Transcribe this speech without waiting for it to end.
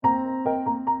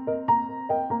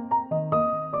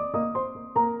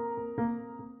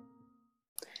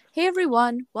Hey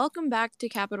everyone, welcome back to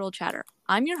Capital Chatter.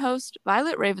 I'm your host,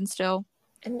 Violet Ravenstow.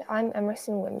 And I'm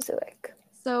Emerson Wimswick.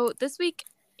 So this week,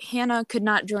 Hannah could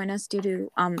not join us due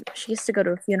to, she has to go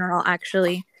to a funeral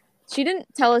actually. She didn't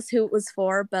tell us who it was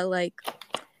for, but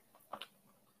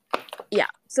yeah,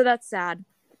 so that's sad.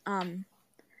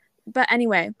 But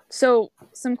anyway, so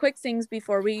some quick things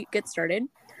before we get started.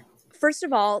 First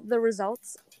of all, the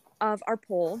results of our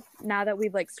poll, now that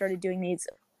we've started doing these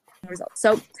results.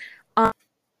 So,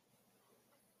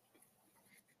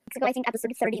 I think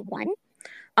episode 31.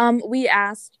 We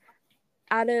asked,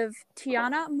 out of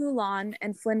Tiana, Mulan,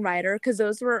 and Flynn Rider, because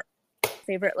those were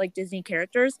favorite Disney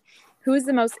characters, who is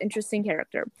the most interesting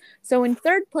character? So in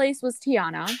third place was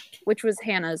Tiana, which was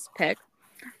Hannah's pick.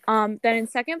 Then in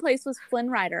second place was Flynn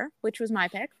Rider, which was my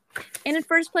pick. And in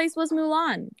first place was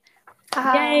Mulan.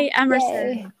 Yay,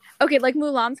 Emerson. Yay. Okay,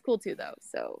 Mulan's cool too, though.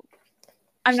 So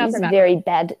I'm not so very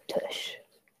bad tush.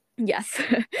 Yes.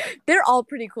 They're all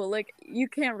pretty cool. You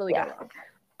can't really go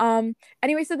wrong.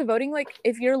 Anyway, so the voting,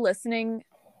 if you're listening,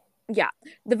 the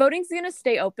voting's gonna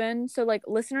stay open. So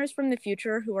listeners from the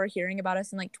future who are hearing about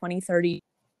us in 2030,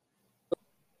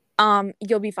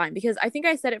 you'll be fine, because I think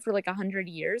I said it for 100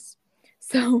 years.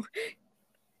 So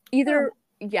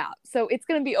so it's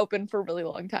gonna be open for a really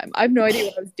long time. I have no idea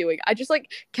what I was doing. I just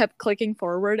kept clicking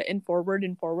forward and forward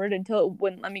and forward until it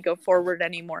wouldn't let me go forward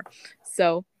anymore.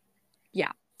 So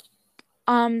yeah.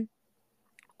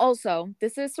 Also,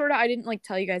 this is sort of, I didn't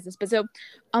tell you guys this, but so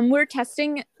we're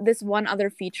testing this one other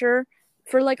feature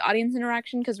for audience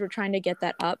interaction, because we're trying to get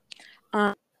that up.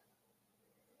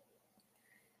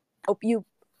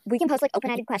 We can post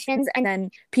open-ended questions, and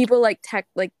then people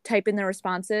type in their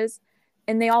responses,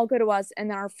 and they all go to us, and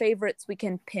then our favorites we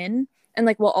can pin, and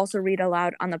we'll also read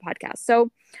aloud on the podcast.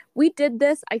 So we did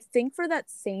this, I think, for that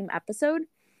same episode.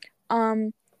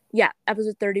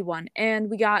 Episode 31, and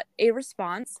we got a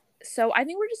response. So I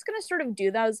think we're just gonna sort of do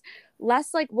those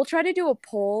less, we'll try to do a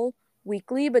poll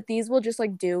weekly, but these we'll just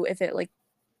do if it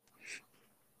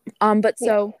and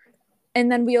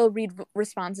then we'll read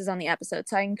responses on the episode.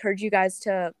 So I encourage you guys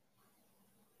to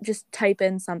just type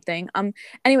in something.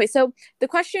 Anyway, so the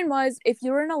question was, if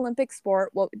you were an Olympic sport,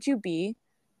 what would you be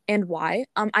and why?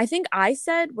 I think I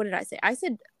said, what did I say? I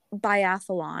said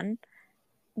biathlon.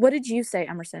 What did you say,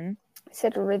 Emerson? I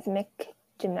said rhythmic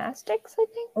gymnastics, I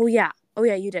think. Oh yeah,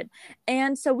 you did.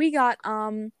 And so we got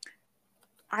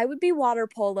I would be water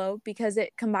polo, because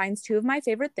it combines two of my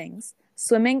favorite things,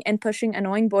 swimming and pushing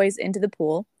annoying boys into the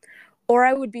pool. Or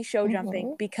I would be show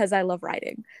jumping, because I love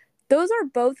riding. Those are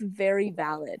both very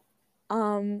valid.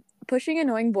 Pushing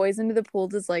annoying boys into the pool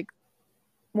is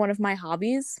one of my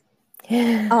hobbies.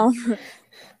 I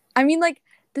mean,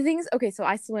 the thing is, okay, so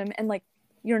I swim, and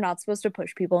you're not supposed to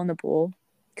push people in the pool,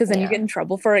 because then you get in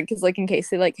trouble for it, because in case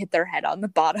they hit their head on the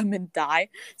bottom and die.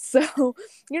 So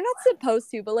you're not supposed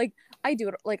to, but I do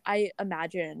it. I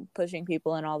imagine pushing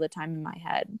people in all the time in my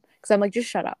head, because I'm just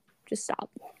shut up, just stop,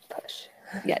 push.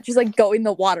 Yeah, just go in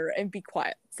the water and be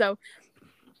quiet. So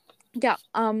yeah,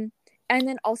 and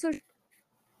then also, I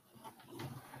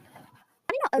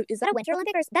don't know, is that a Winter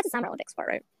Olympic, or that's a Summer Olympic sport,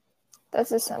 right?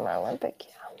 That's a Summer Olympic,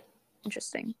 yeah.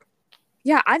 Interesting.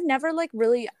 Yeah, I've never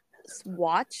really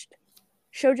watched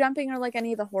show jumping or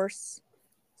any of the horse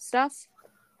stuff,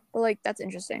 but that's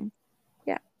interesting.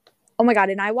 Yeah. Oh my god,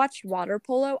 and I watched water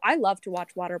polo. I love to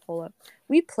watch water polo.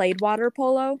 We played water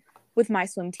polo with my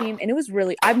swim team, and it was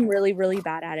I'm really, really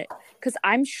bad at it, because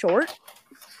I'm short,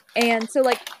 and so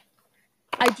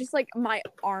I just my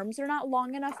arms are not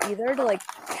long enough either to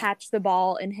catch the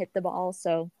ball and hit the ball,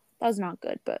 so that was not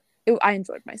good, but I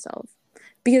enjoyed myself,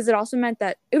 because it also meant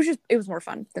that it was more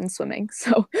fun than swimming.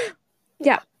 So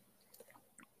yeah.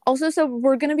 Also, so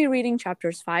we're going to be reading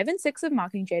chapters 5 and 6 of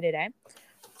Mockingjay today.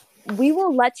 I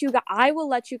will let you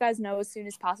guys know as soon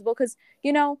as possible, because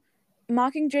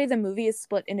Mockingjay the movie is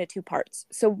split into 2 parts,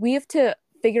 so we have to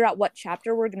figure out what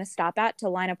chapter we're going to stop at to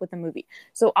line up with the movie.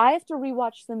 So I have to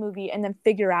rewatch the movie and then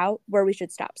figure out where we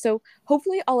should stop. So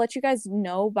hopefully I'll let you guys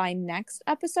know by next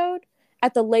episode,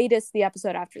 at the latest the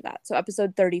episode after that. So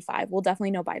episode 35, we'll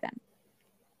definitely know by then.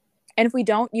 And if we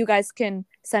don't, you guys can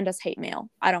send us hate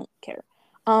mail. I don't care.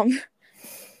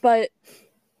 But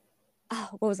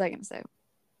what was I going to say?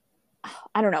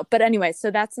 I don't know. But anyway, so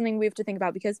that's something we have to think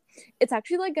about, because it's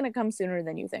actually going to come sooner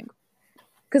than you think.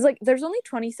 Because there's only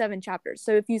 27 chapters.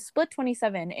 So if you split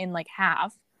 27 in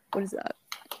half, what is that?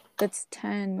 That's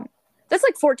 10. That's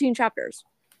 14 chapters.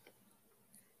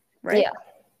 Right? Yeah.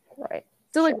 Right.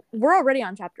 So we're already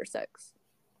on chapter 6.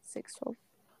 6, 12.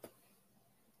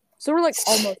 So we're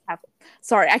almost halfway.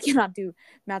 Sorry, I cannot do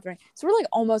math right. So we're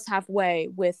almost halfway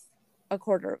with a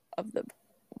quarter of the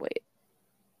wait.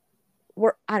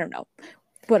 I don't know.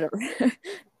 Whatever.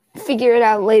 Figure it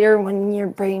out later when your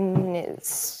brain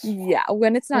is Yeah,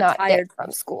 when it's not not tired dead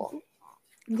from school.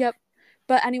 Yep.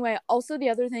 But anyway, also the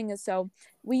other thing is, so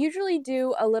we usually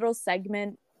do a little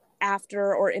segment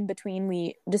after or in between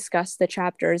we discuss the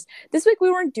chapters. This week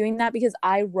we weren't doing that because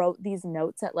I wrote these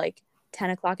notes at like 10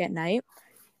 o'clock at night.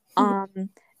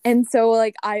 And so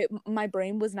like my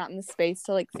brain was not in the space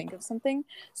to like think of something.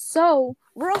 So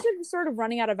we're also just sort of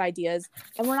running out of ideas,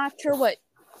 and we're not sure what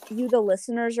you, the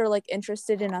listeners, are like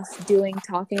interested in us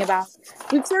talking about.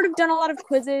 We've sort of done a lot of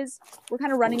quizzes. We're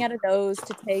kind of running out of those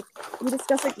to take. We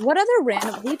discussed like what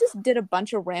other we just did a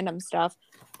bunch of random stuff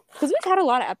because we've had a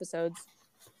lot of episodes.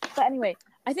 But anyway,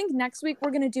 I think next week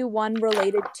we're gonna do one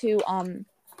related to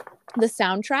the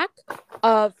soundtrack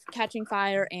of Catching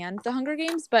Fire and The Hunger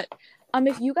Games. But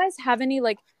if you guys have any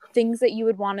like things that you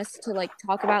would want us to like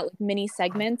talk about, like mini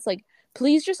segments, like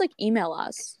please just like email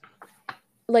us.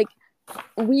 Like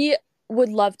we would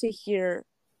love to hear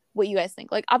what you guys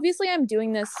think. Like obviously I'm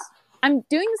doing this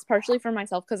partially for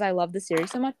myself because I love the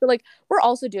series so much, but like we're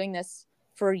also doing this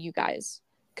for you guys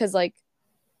because like,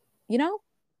 you know,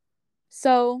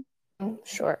 so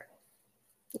Sure.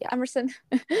 Yeah. Emerson.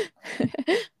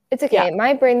 It's okay. Yeah.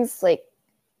 My brain's like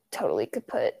totally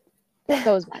kaput.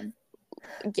 So is mine.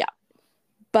 Yeah.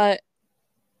 But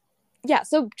yeah,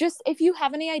 so just if you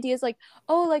have any ideas, like,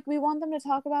 oh, like we want them to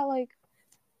talk about like,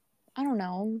 I don't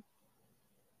know.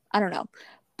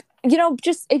 You know,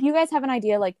 just if you guys have an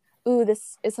idea like, ooh,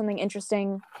 this is something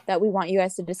interesting that we want you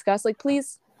guys to discuss, like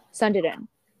please send it in.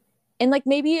 And like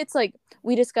maybe it's like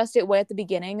we discussed it way at the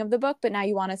beginning of the book, but now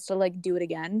you want us to like do it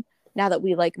again now that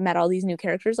we like met all these new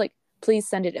characters. Like please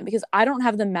send it in because I don't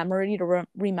have the memory to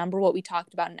remember what we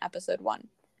talked about in episode 1.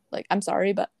 Like I'm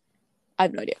sorry, but I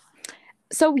have no idea.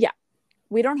 So yeah,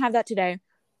 we don't have that today,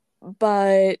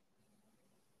 but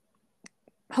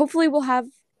hopefully we'll have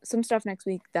some stuff next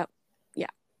week that, yeah.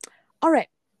 All right.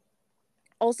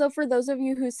 Also, for those of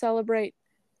you who celebrate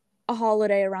a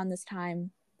holiday around this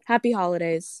time, happy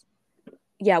holidays.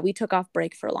 Yeah, we took off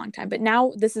break for a long time, but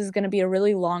now this is going to be a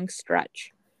really long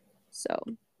stretch. So,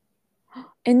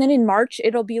 and then in March,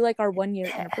 it'll be like our 1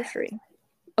 year anniversary.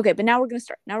 Okay, but now we're going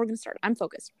to start. I'm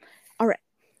focused. All right.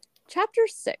 Chapter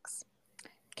 6.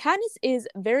 Katniss is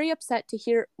very upset to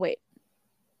hear, wait.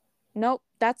 Nope,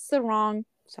 that's the wrong,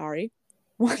 sorry.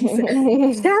 Chapter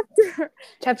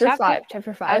 5.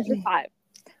 Chapter 5.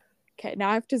 Okay, now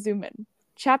I have to zoom in.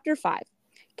 Chapter 5.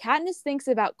 Katniss thinks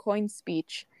about Coin's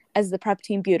speech as the prep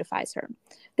team beautifies her.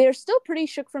 They are still pretty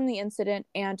shook from the incident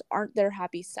and aren't their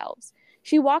happy selves.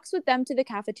 She walks with them to the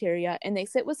cafeteria and they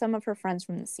sit with some of her friends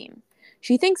from the scene.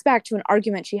 She thinks back to an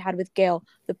argument she had with Gale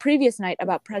the previous night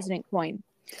about President Coin.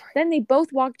 Then they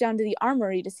both walk down to the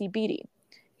armory to see Beetee.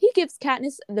 He gives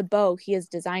Katniss the bow he has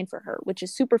designed for her, which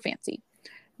is super fancy.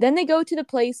 Then they go to the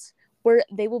place where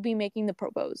they will be making the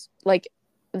propos, like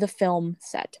the film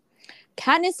set.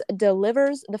 Katniss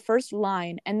delivers the first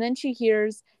line, and then she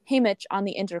hears Haymitch on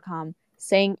the intercom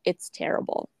saying it's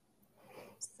terrible.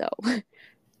 So,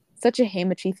 such a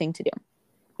Haymitchy thing to do.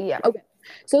 Yeah. Okay.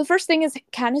 So the first thing is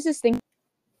Katniss is thinking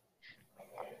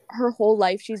her whole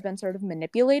life she's been sort of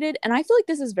manipulated, and I feel like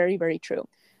this is very, very true.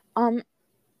 And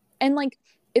like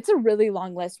it's a really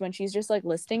long list when she's just like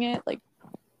listing it, like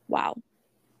wow.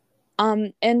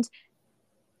 And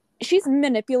she's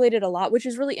manipulated a lot, which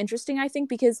is really interesting, I think,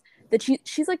 because that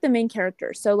she's like the main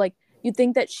character. So like you'd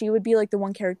think that she would be like the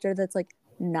one character that's like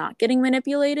not getting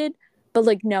manipulated, but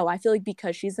like no, I feel like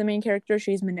because she's the main character,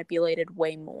 she's manipulated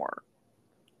way more.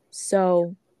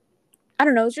 So I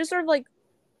don't know, it's just sort of like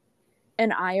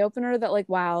an eye-opener that like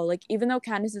wow, like even though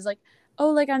Katniss is like, oh,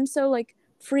 like I'm so like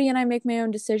free and I make my own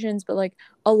decisions, but like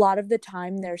a lot of the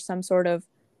time there's some sort of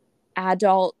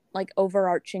adult like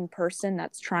overarching person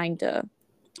that's trying to,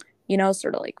 you know,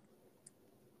 sort of like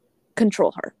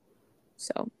control her.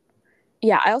 So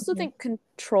yeah, I also think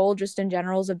control just in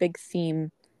general is a big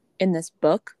theme in this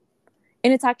book.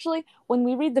 And it's actually, when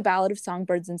we read The Ballad of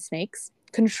Songbirds and Snakes,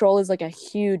 control is like a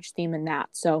huge theme in that.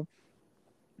 So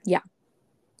yeah.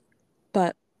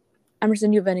 But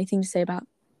Emerson, you have anything to say about?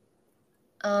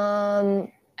 I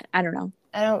don't know.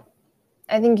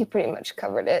 I think you pretty much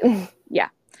covered it. Yeah.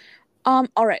 All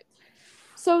right.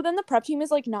 So then the prep team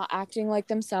is like not acting like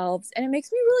themselves, and it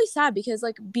makes me really sad because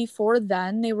like before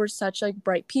then they were such like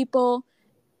bright people,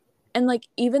 and like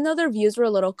even though their views were a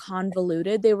little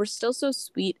convoluted, they were still so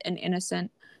sweet and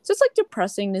innocent. So it's like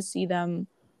depressing to see them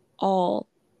all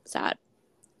sad.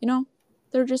 You know?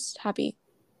 They're just happy.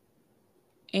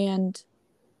 And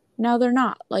now they're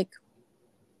not. Like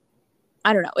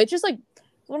I don't know. It's just like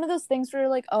one of those things where you're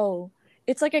like, oh,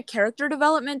 it's like a character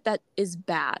development that is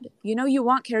bad. You know, you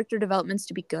want character developments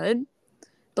to be good,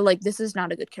 but like this is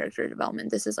not a good character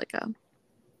development. This is like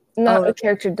not a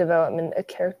character development, a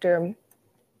character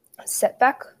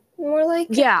setback, more like.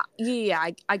 Yeah,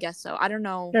 I guess so. I don't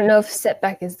know. I don't know if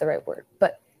setback is the right word,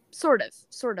 but sort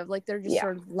of like they're just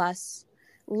sort of less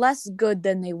good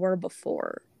than they were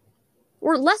before,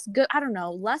 or less good. I don't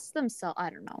know, less themselves. I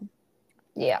don't know.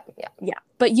 Yeah.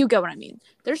 But you get what I mean.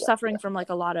 They're suffering from like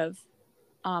a lot of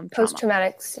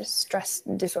post-traumatic stress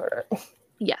disorder.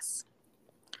 Yes.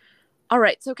 All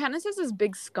right. So Katniss has this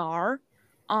big scar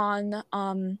on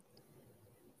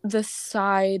the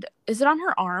side. Is it on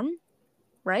her arm?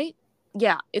 Right?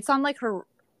 Yeah. It's on like her.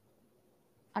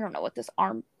 I don't know what this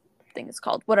arm thing is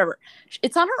called. Whatever.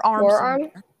 It's on her arm. Forearm?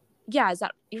 Somewhere. Yeah. Is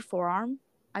that your forearm?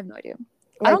 I have no idea.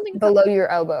 Like I don't think below your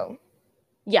elbow.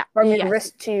 Yeah. From your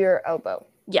wrist to your elbow.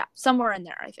 Yeah. Somewhere in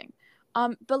there, I think.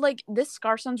 But like this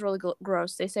scar sounds really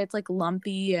gross. They say it's like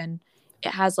lumpy and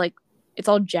it has like it's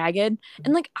all jagged.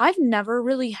 And like I've never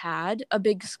really had a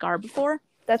big scar before.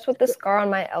 That's what the scar on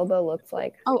my elbow looks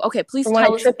like. Oh, okay. Please tell us.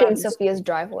 When I tripped in Sophia's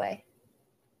driveway.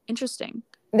 Interesting.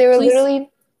 They were literally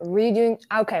redoing.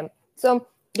 Okay, so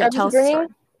yeah,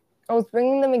 I was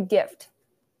bringing them a gift,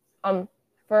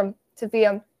 for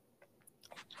Sophia,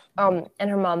 and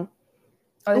her mom.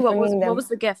 What was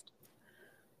the gift?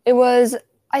 It was.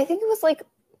 I think it was like,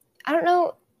 I don't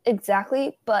know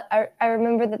exactly, but I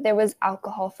remember that there was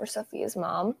alcohol for Sophia's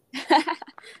mom.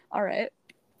 All right.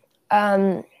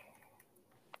 And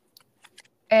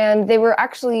they were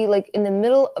actually like in the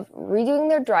middle of redoing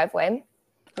their driveway.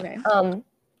 Okay.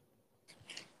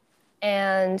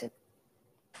 And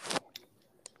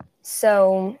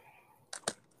so,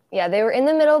 yeah, they were in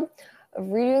the middle of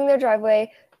redoing their driveway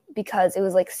because it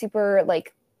was like super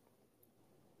like,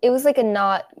 it was like a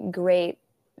not great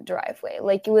driveway.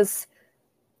 Like it was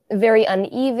very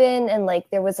uneven and like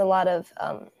there was a lot of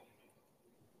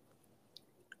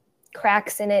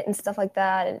cracks in it and stuff like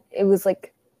that. And it was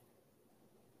like,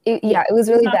 it was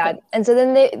really bad. Good. And so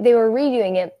then they were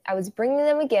redoing it. I was bringing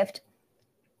them a gift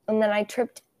and then I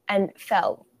tripped and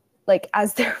fell like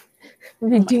as they're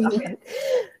redoing it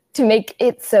to make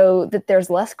it so that there's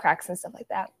less cracks and stuff like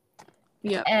that.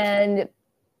 Yeah. And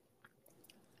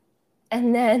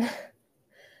then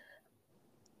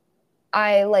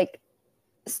I like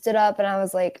stood up and I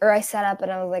was like, or I sat up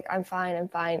and I was like, I'm fine.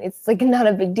 It's like not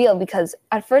a big deal because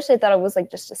at first I thought it was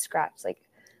like just a scratch. Like,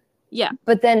 yeah.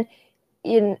 But then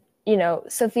you know,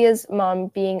 Sophia's mom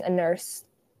being a nurse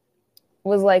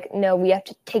was like, no, we have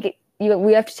to take it.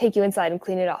 We have to take you inside and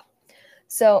clean it off.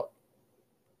 So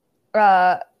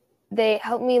they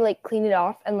helped me like clean it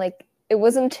off. And like, it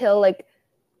wasn't until like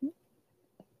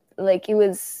it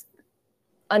was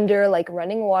under like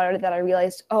running water that I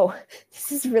realized, oh,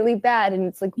 this is really bad. And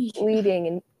it's like bleeding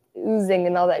and oozing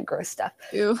and all that gross stuff.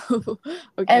 Ew.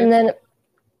 Okay. And then,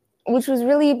 which was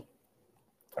really,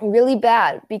 really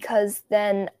bad because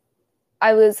then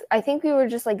I think we were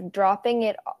just like dropping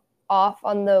it off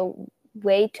on the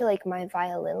way to like my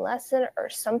violin lesson or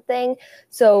something.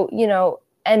 So, you know,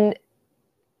 and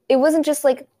it wasn't just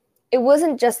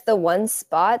the one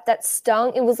spot that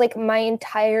stung. It was like my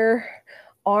entire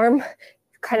arm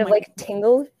kind of like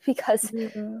tingled because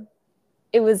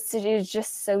it was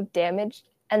just so damaged.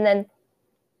 And then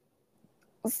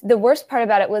the worst part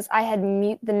about it was I had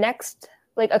the next,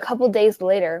 like a couple days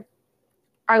later,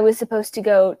 I was supposed to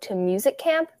go to music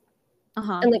camp.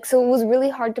 And like, so it was really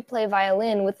hard to play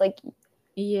violin with like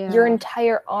your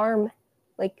entire arm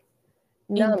like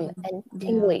numb and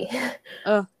tingly.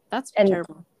 Oh, that's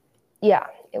terrible. Yeah,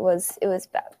 it was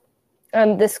bad.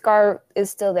 The scar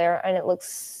is still there and it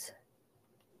looks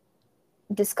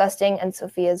disgusting and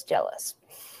Sophia's jealous.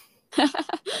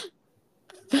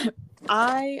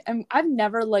 I've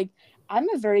never like, I'm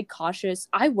a very cautious,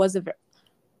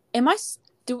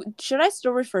 should I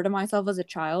still refer to myself as a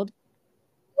child?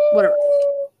 Whatever.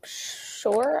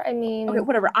 Sure. I mean, okay,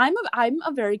 whatever. I'm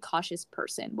a very cautious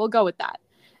person. We'll go with that.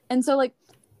 And so like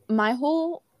my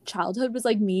whole childhood was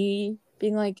like me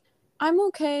being like, I'm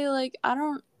okay. Like I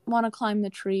don't want to climb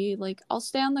the tree. Like I'll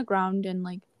stay on the ground and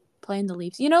like play in the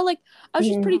leaves. You know, like I was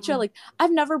just pretty chill. Like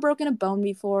I've never broken a bone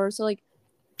before, so like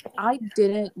I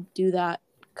didn't do that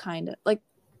kind of like,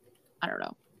 I don't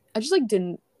know. I just like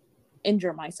didn't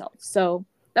injure myself. So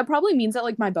that probably means that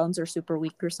like my bones are super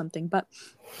weak or something. But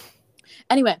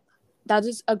anyway, that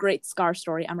is a great scar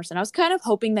story, Emerson. I was kind of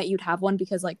hoping that you'd have one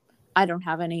because like I don't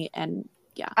have any, and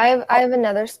yeah. I have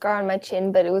another scar on my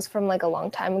chin, but it was from like a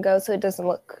long time ago, so it doesn't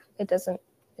look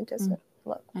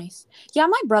nice. Yeah,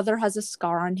 my brother has a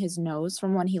scar on his nose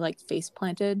from when he like face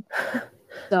planted.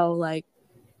 So like,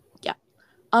 yeah.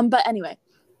 But anyway,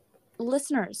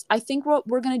 listeners, I think what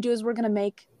we're gonna do is we're gonna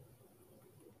make,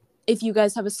 if you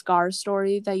guys have a scar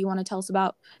story that you want to tell us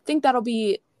about, I think that'll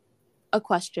be a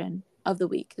question of the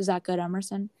week. Is that good,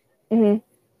 Emerson? Mm-hmm.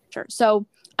 Sure. So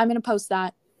I'm gonna post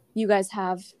that. You guys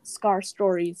have scar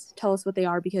stories. Tell us what they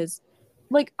are, because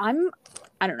like I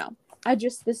don't know.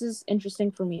 This is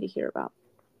interesting for me to hear about.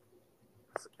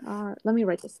 Let me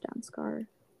write this down. Scar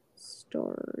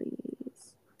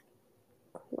stories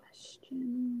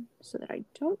question so that I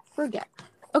don't forget.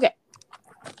 Okay.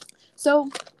 So,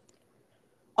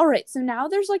 all right. So now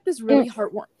there's like this really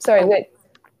heartwarming. Sorry, wait.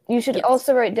 You should Yes.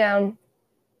 also write down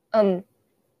to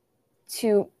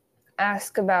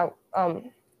ask about I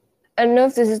don't know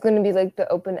if this is going to be like the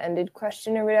open-ended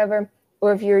question or whatever,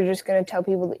 or if you're just going to tell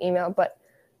people to email, but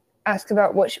ask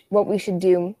about what we should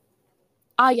do.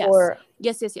 Yes. Or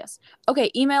Yes.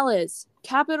 Okay, email is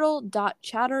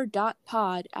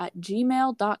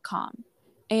capital.chatter.pod@gmail.com.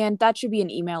 And that should be an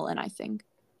email in, I think.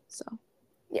 So,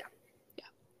 yeah.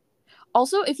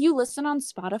 Also, if you listen on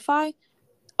Spotify,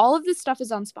 all of this stuff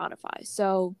is on Spotify.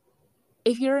 So,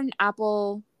 if you're an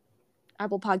Apple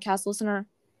podcast listener,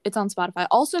 it's on Spotify.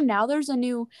 Also, now there's a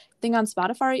new thing on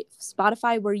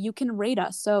Spotify where you can rate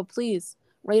us. So, please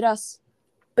rate us.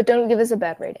 But don't give us a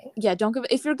bad rating. Yeah,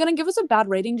 if you're gonna give us a bad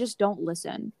rating, just don't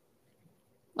listen.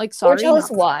 Like, sorry. Or tell us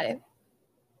why.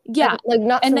 Yeah, like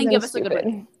not and then give us stupid. a good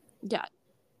rating. Yeah,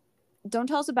 don't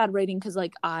tell us a bad rating, because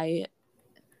like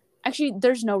actually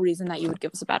there's no reason that you would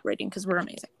give us a bad rating, because we're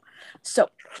amazing. So,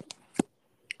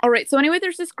 all right. So anyway,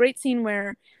 there's this great scene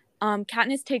where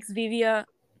Katniss takes Venia,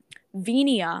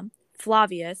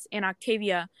 Flavius, and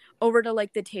Octavia over to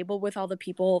like the table with all the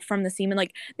people from the scene, and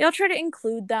like they all try to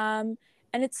include them.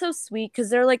 And it's so sweet because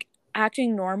they're like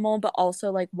acting normal, but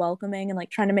also like welcoming and like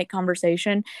trying to make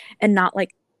conversation and not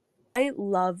like. I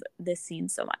love this scene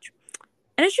so much.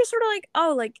 And it's just sort of like,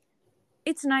 oh, like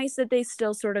it's nice that they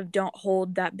still sort of don't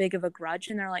hold that big of a grudge.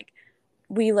 And they're like,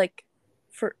 we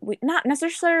not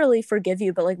necessarily forgive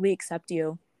you, but like we accept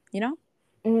you, you know?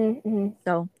 Mm-hmm.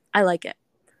 So I like it.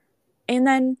 And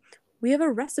then we have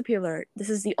a recipe alert. This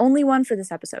is the only one for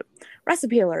this episode.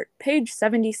 Recipe alert, page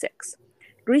 76.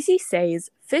 Greasy says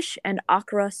fish and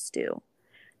okra stew.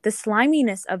 The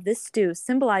sliminess of this stew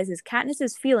symbolizes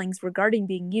Katniss's feelings regarding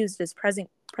being used as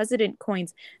President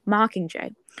Coin's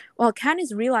Mockingjay. While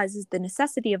Katniss realizes the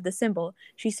necessity of the symbol,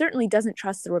 she certainly doesn't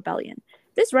trust the rebellion.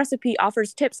 This recipe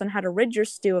offers tips on how to rid your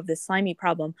stew of this slimy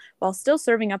problem while still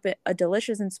serving up a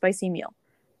delicious and spicy meal.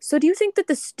 So do you think that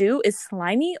the stew is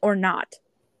slimy or not?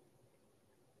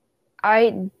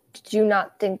 I do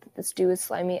not think that the stew is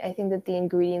slimy. I think that the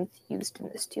ingredients used in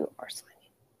the stew are slimy.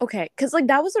 Okay, because like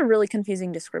that was a really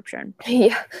confusing description.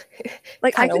 Yeah.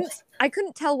 Like I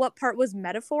couldn't tell what part was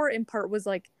metaphor and part was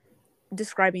like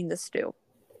describing the stew.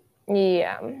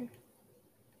 Yeah.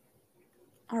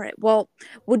 All right. Well,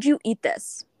 would you eat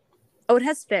this? Oh, it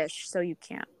has fish, so you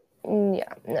can't.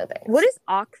 Yeah, no thanks. What is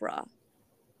okra?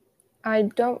 I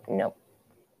don't know.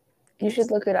 You should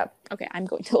look it up. Okay, I'm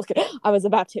going to look it up. I was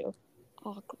about to.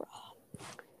 Okra.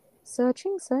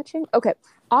 Searching. Okay.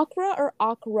 Okra or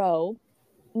okro,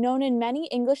 known in many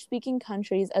English-speaking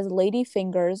countries as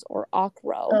ladyfingers or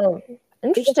okro. Oh,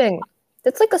 interesting.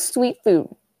 That's like a sweet food,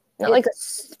 not like a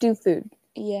stew food.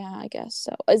 Yeah, I guess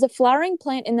so. Is a flowering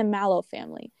plant in the mallow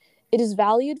family. It is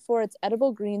valued for its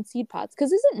edible green seed pods.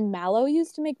 Because isn't mallow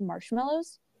used to make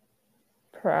marshmallows?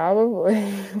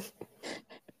 Probably.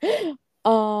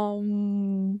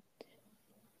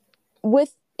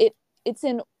 With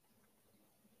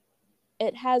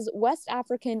it has West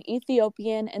African,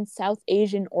 Ethiopian, and South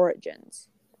Asian origins.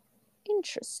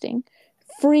 Interesting.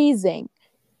 Freezing.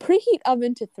 Preheat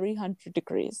oven to 300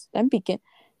 degrees. Then begin.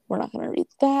 We're not going to read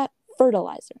that.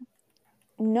 Fertilizer.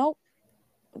 Nope.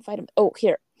 Vitamin. Oh,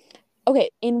 here. Okay,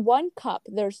 in 1 cup,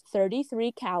 there's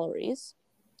 33 calories.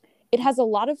 It has a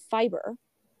lot of fiber.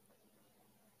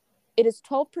 It is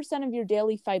 12% of your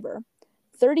daily fiber,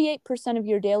 38% of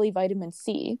your daily vitamin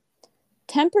C,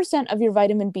 10% of your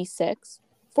vitamin B6,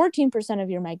 14% of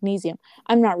your magnesium.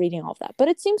 I'm not reading all of that, but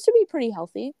it seems to be pretty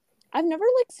healthy. I've never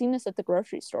seen this at the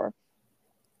grocery store.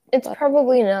 It's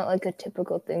probably not like a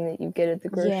typical thing that you get at the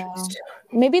grocery store.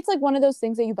 Maybe it's like one of those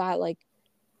things that you buy at like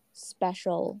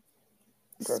special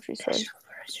grocery store.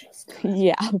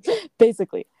 Yeah,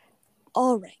 basically.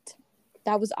 All right.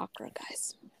 That was okra,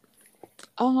 guys.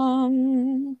 Where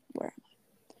am I?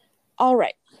 All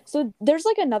right. So there's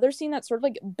like another scene that's sort of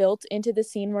like built into the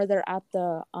scene where they're at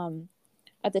the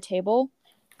table.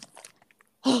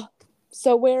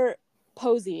 So where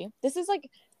Posey,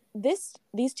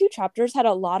 these 2 chapters had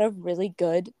a lot of really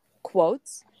good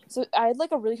quotes. So I had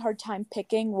like a really hard time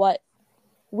picking what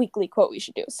weekly quote we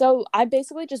should do. So I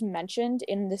basically just mentioned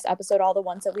in this episode all the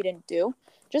ones that we didn't do,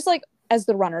 just like as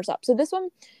the runners up. So this one,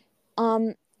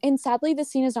 and sadly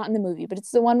this scene is not in the movie, but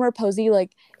it's the one where Posey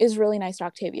like is really nice to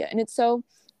Octavia, and it's so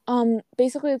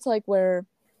basically it's like where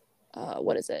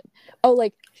what is it? Oh,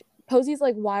 like Posey's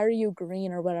like, why are you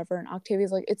green or whatever, and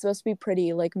Octavia's like, it's supposed to be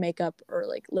pretty, like makeup or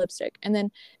like lipstick,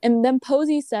 and then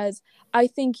Posey says, I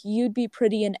think you'd be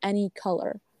pretty in any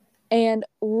color. And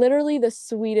literally the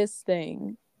sweetest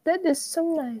thing. That is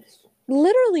so nice.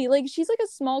 Literally, like she's like a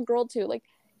small girl too, like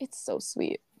it's so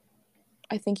sweet.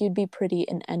 I think you'd be pretty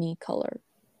in any color.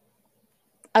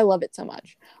 I love it so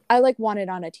much. I like want it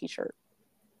on a t-shirt.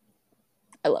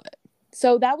 I love it.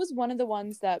 So that was one of the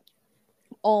ones that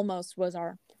almost was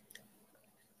our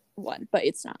one, but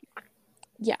it's not.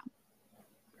 Yeah.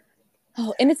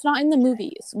 Oh, and it's not in the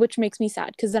movies, which makes me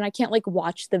sad because then I can't like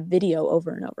watch the video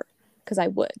over and over because I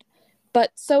would.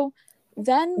 But so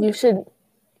then you should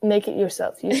make it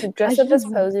yourself. You should dress up as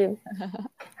Posey.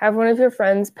 Have one of your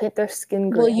friends paint their skin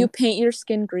green. Will you paint your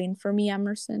skin green for me,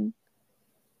 Emerson?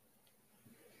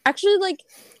 Actually, like,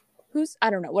 I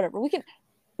don't know, whatever.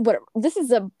 Whatever. This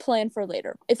is a plan for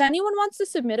later. If anyone wants to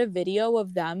submit a video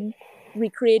of them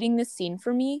recreating this scene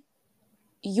for me,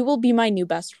 you will be my new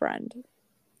best friend.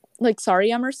 Like, sorry,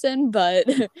 Emerson, but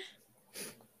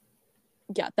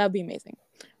yeah, that'd be amazing.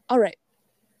 All right.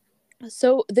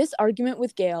 So this argument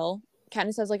with Gale,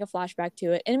 Katniss has like a flashback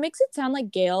to it, and it makes it sound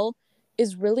like Gale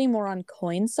is really more on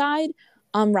Coin's side,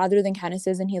 rather than Katniss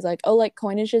is, and he's like, oh, like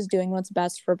Coin is just doing what's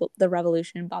best for the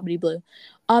revolution, bobbity blue,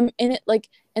 and it like,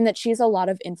 and that she has a lot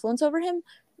of influence over him,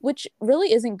 which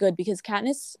really isn't good because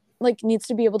Katniss like needs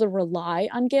to be able to rely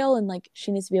on Gale, and like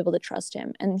she needs to be able to trust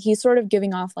him, and he's sort of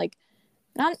giving off like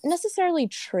not necessarily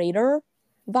traitor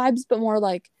vibes, but more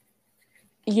like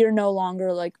you're no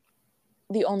longer like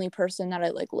the only person that I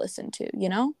like listen to, you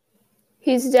know?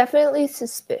 He's definitely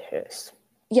suspicious.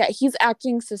 Yeah, he's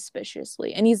acting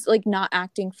suspiciously, and he's like not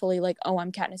acting fully like, oh,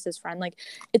 I'm Katniss's friend. Like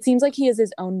it seems like he has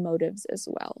his own motives as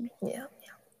well. Yeah.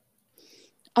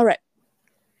 All right.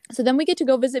 So then we get to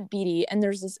go visit Beetee, and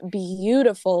there's this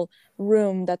beautiful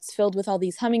room that's filled with all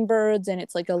these hummingbirds, and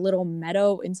it's like a little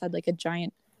meadow inside like a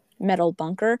giant metal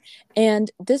bunker. And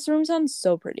this room sounds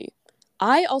so pretty.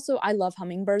 I love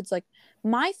hummingbirds. Like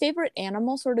my favorite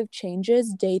animal sort of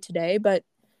changes day to day, but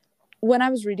when I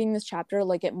was reading this chapter,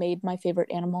 like it made my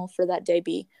favorite animal for that day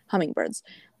be hummingbirds.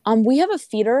 We have a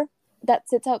feeder that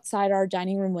sits outside our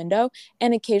dining room window,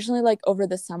 and occasionally like over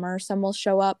the summer some will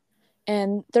show up,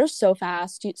 and they're so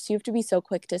fast, so you have to be so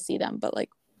quick to see them, but like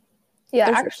yeah,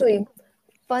 actually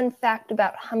fun fact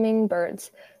about hummingbirds,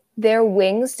 their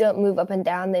wings don't move up and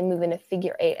down, they move in a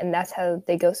figure 8, and that's how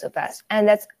they go so fast, and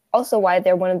that's also why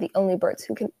they're one of the only birds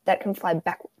that can fly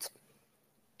backwards.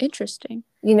 Interesting.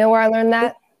 You know where I learned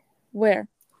that? Where?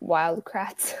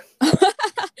 Wildcrats. Oh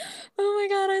my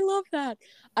god, I love that.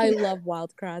 I love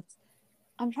wildcrats.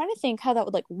 I'm trying to think how that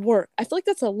would like work. I feel like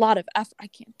that's a lot of effort. I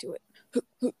can't do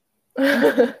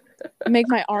it. Make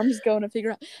my arms go and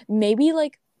figure out. Maybe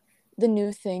like the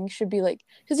new thing should be like,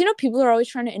 because you know people are always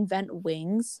trying to invent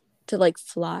wings to like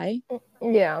fly.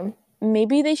 Yeah.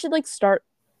 Maybe they should like start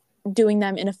doing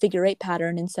them in a figure 8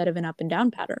 pattern instead of an up and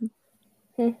down pattern.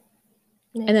 And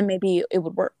then maybe it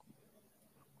would work.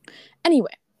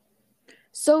 Anyway,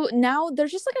 so now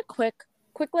there's just like a quick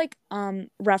like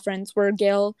reference where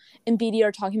Gale and Beetee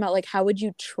are talking about like how would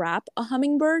you trap a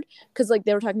hummingbird, because like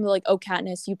they were talking about like, oh,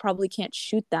 Katniss, you probably can't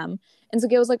shoot them, and so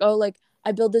Gale was like, oh, like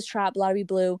I build this trap, blah blah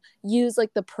blue, use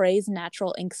like the prey's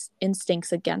natural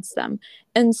instincts against them.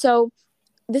 And so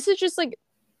this is just like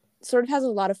sort of has a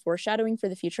lot of foreshadowing for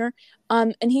the future,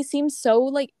 and he seems so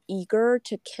like eager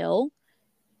to kill,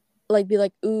 like be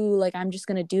like, ooh, like I'm just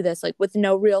gonna do this, like with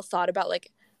no real thought about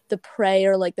like the prey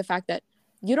or like the fact that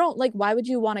you don't like, why would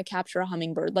you want to capture a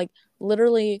hummingbird? Like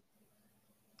literally,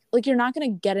 like you're not gonna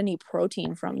get any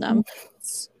protein from them.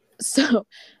 So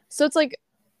it's like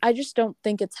I just don't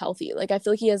think it's healthy. Like I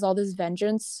feel like he has all this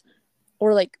vengeance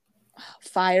or like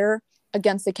fire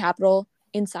against the Capitol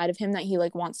inside of him that he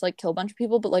like wants to like kill a bunch of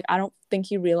people, but like I don't think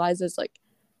he realizes like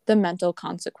the mental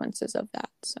consequences of that.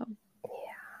 So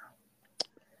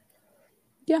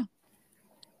yeah.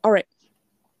 All right.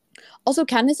 Also,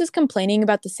 Katniss is complaining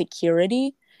about the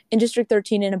security in District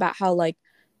 13 and about how like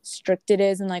strict it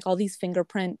is and like all these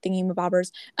fingerprint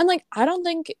thingy-mabobbers, and like I don't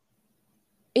think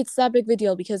it's that big of a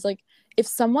deal, because like if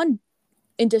someone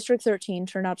in District 13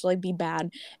 turned out to like be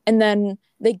bad and then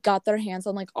they got their hands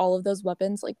on like all of those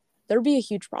weapons, like there'd be a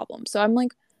huge problem. So I'm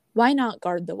like, why not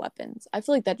guard the weapons? I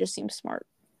feel like that just seems smart.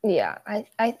 Yeah,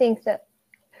 I think that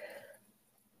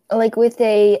like with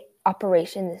a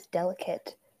operation this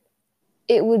delicate,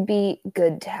 it would be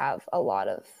good to have a lot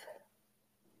of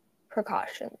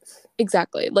precautions.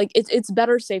 Exactly. Like it's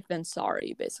better safe than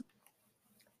sorry, basically.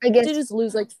 I guess, To just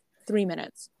lose like 3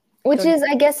 minutes. which Go is,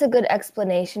 I guess, a good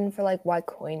explanation for like why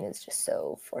Coin is just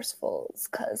so forceful. It's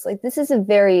because like this is a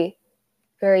very,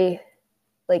 very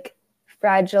like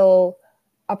fragile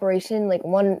operation. Like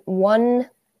one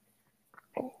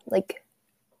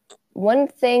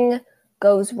thing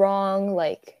goes wrong,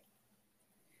 like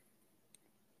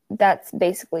that's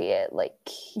basically it. Like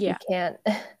Yeah. you can't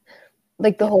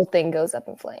like the whole thing goes up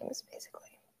in flames,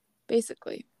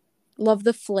 Basically. Love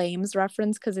the flames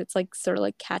reference because it's like sort of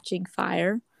like catching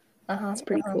fire. It's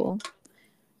pretty cool.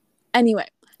 Anyway.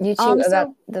 You too, about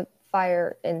the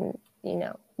fire and,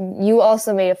 you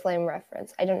also made a flame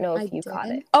reference. I don't know if you caught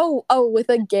it. Oh, with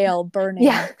a gale burning.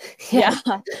 Yeah.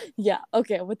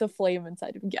 Okay, with the flame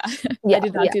inside of him. Yeah. Yeah, I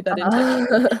did not do that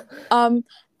intentionally.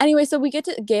 Anyway, so we get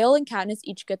to Gale and Katniss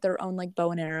each get their own like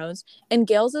bow and arrows, and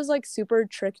Gale's is like super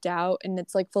tricked out, and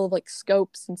it's like full of like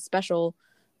scopes and special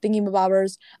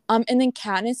thingy-mabobbers. And then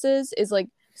Katniss's is like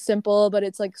simple, but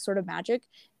it's like sort of magic.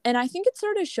 And I think it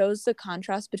sort of shows the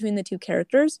contrast between the two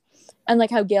characters, and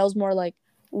like how Gale's more like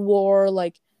war,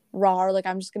 like raw, like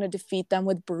I'm just gonna defeat them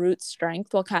with brute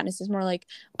strength, while Katniss is more like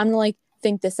I'm gonna like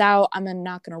think this out, I'm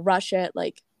not gonna rush it,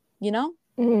 like,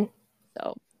 Mm-hmm.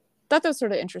 So that was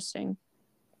sort of interesting.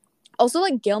 Also,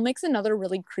 like Gale makes another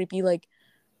really creepy like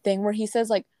thing where he says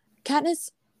like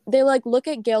Katniss, they like look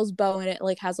at Gale's bow and it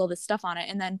like has all this stuff on it,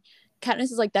 and then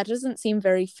Katniss is like, that doesn't seem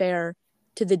very fair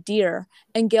to the deer,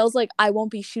 and Gale's like, I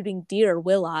won't be shooting deer,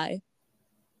 will I?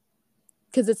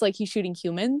 Because it's like he's shooting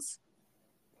humans.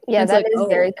 Yeah, that is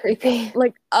very creepy.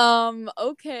 Like,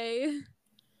 okay.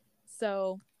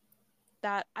 So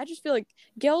that, I just feel like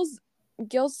Gale's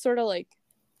sort of like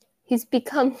he's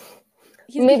become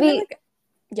becoming, like,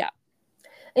 yeah.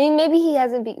 I mean, maybe he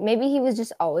hasn't maybe he was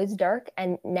just always dark,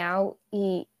 and now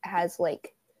he has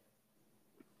like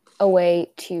a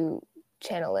way to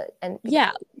channel it, and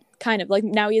yeah, kind of like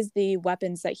now he has the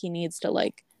weapons that he needs to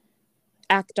like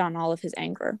act on all of his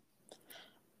anger.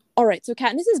 All right, so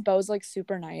Katniss's bow is like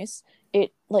super nice.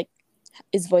 It like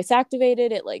is voice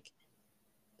activated. It like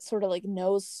sort of like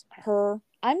knows her.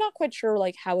 I'm not quite sure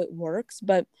like how it works,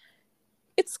 but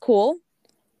it's cool.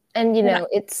 And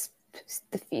it's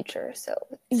the future, so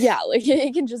yeah, like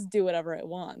it can just do whatever it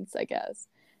wants, I guess.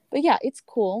 But yeah, it's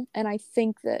cool, and I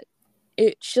think that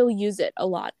she'll use it a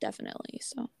lot, definitely.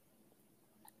 So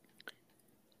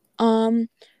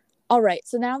all right,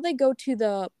 so now they go to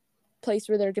the place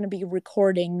where they're going to be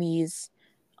recording these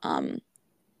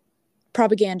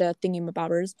propaganda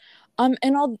thingy-mabobbers,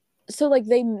 and all. So like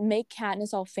they make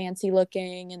Katniss all fancy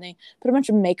looking, and they put a bunch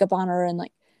of makeup on her, and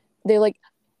like they like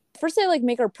first they like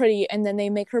make her pretty, and then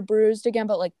they make her bruised again,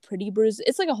 but like pretty bruised.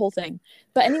 It's like a whole thing.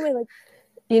 But anyway, like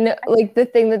like the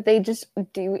thing that they just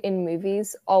do in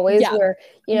movies always, where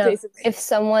basically, if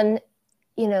someone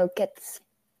gets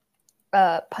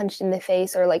punched in the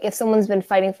face, or like if someone's been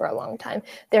fighting for a long time,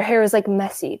 their hair is like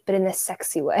messy but in a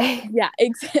sexy way. Yeah,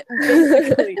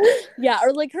 basically. Yeah,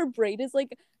 or like her braid is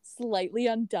like slightly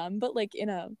undone, but like in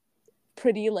a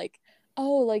pretty like,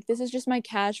 oh, like this is just my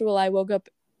casual, I woke up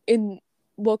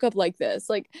like this,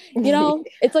 like,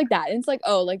 it's like that. And it's like,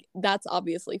 oh, like that's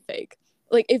obviously fake.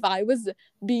 Like if I was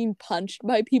being punched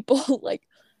by people, like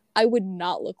I would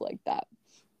not look like that.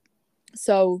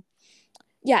 So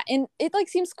yeah, and it like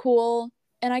seems cool,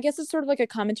 and I guess it's sort of like a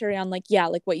commentary on like, yeah,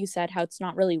 like what you said, how it's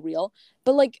not really real,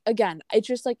 but like again, it's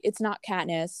just like it's not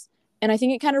Katniss, and I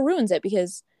think it kind of ruins it,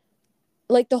 because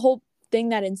like the whole thing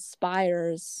that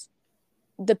inspires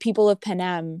the people of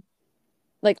Panem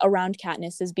like around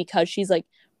Katniss is because she's like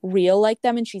real like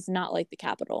them, and she's not like the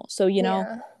Capitol. So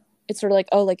it's sort of like,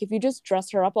 oh, like if you just dress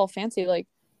her up all fancy, like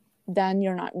then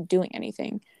you're not doing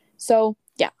anything. So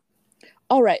yeah.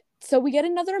 All right, so we get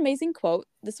another amazing quote.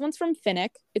 This one's from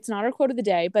Finnick. It's not our quote of the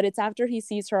day, but it's after he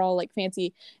sees her all like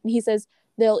fancy, and he says,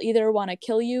 they'll either want to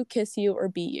kill you, kiss you, or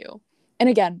be you. And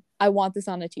again, I want this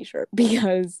on a t-shirt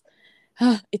because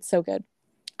it's so good.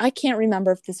 I can't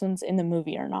remember if this one's in the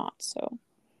movie or not, so,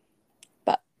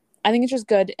 but I think it's just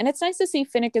good, and it's nice to see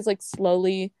Finnick is like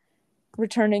slowly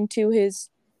returning to his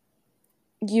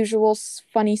usual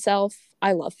funny self.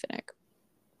 I love Finnick.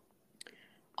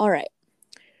 All right.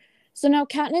 So now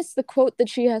Katniss, the quote that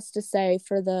she has to say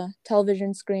for the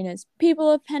television screen is,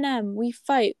 people of Panem, we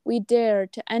fight, we dare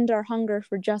to end our hunger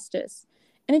for justice.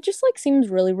 And it just like seems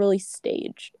really, really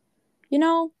staged.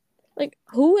 Like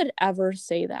who would ever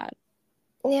say that?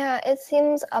 Yeah, it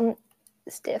seems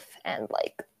stiff and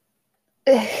like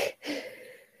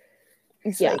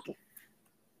yeah.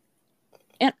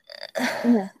 Like...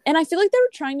 And I feel like they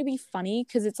were trying to be funny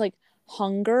because it's like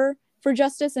hunger for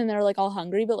justice, and they're like all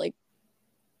hungry, but like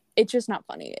it's just not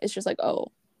funny. It's just like, oh,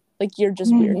 like you're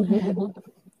just weird.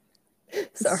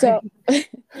 Sorry. So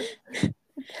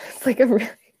It's like a really...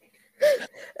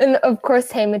 And of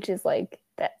course Haymitch is like,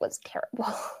 that was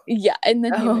terrible. yeah, and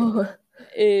then Oh.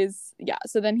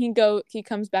 so then he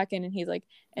comes back in and he's like,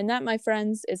 and that, my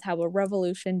friends, is how a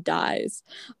revolution dies.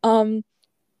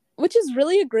 Which is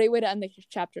really a great way to end the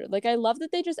chapter. Like, I love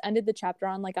that they just ended the chapter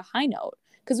on like a high note,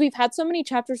 because we've had so many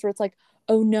chapters where it's like,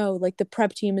 oh no, like the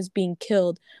prep team is being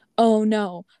killed. Oh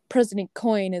no, President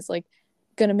Coin is like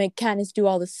gonna make Katniss do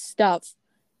all this stuff,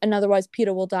 and otherwise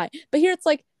Peeta will die. But here it's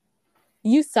like,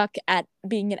 you suck at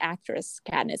being an actress,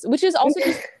 Katniss, which is also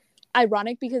just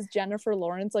ironic because Jennifer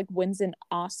Lawrence like wins an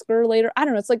Oscar later. I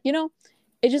don't know. It's like,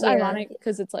 it's just ironic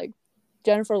because it's like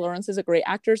Jennifer Lawrence is a great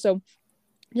actor, so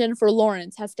Jennifer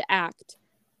Lawrence has to act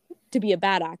to be a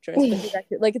bad actress. But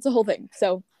like, it's a whole thing.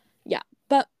 So yeah,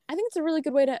 but I think it's a really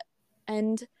good way to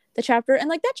end the chapter. And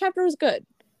like, that chapter was good.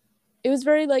 It was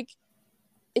very like,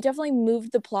 it definitely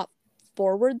moved the plot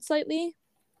forward slightly.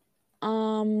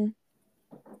 And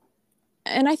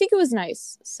I think it was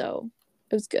nice. So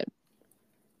it was good.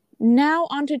 Now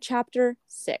on to chapter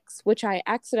 6, which I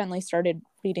accidentally started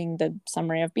reading the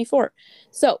summary of before.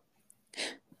 So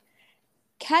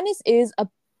Katniss is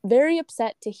very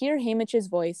upset to hear Haymitch's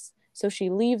voice, so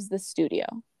she leaves the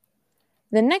studio.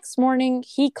 The next morning,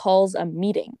 he calls a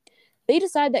meeting. They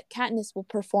decide that Katniss will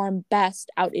perform best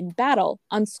out in battle,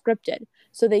 unscripted,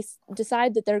 so they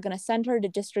decide that they're going to send her to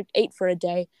District 8 for a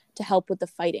day to help with the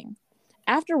fighting.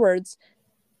 Afterwards,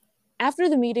 after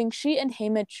the meeting, she and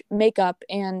Haymitch make up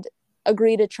and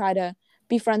agree to try to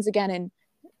be friends again and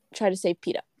try to save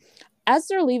Peeta. As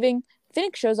they're leaving,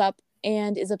 Finnick shows up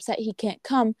and is upset he can't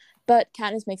come, but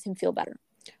Katniss makes him feel better.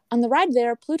 On the ride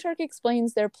there, Plutarch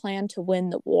explains their plan to win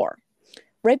the war.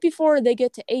 Right before they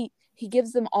get to 8, he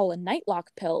gives them all a nightlock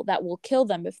pill that will kill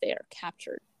them if they are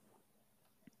captured.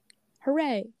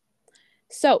 Hooray.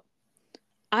 So,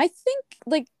 I think,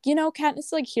 like,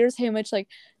 Katniss, like, hears Haymitch, like,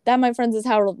 that, my friends, is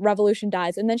how revolution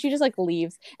dies, and then she just, like,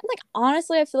 leaves. And, like,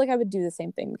 honestly, I feel like I would do the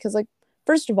same thing, because, like,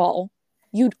 first of all,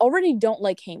 you already don't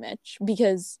like Haymitch,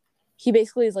 because he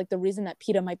basically is, like, the reason that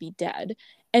Peeta might be dead.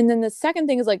 And then the second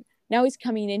thing is, like, now he's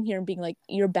coming in here and being like,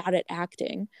 you're bad at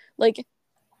acting. Like,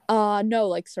 no,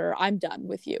 like, sir, I'm done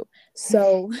with you.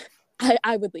 So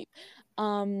I would leave.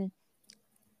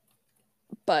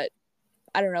 But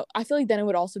I don't know. I feel like then it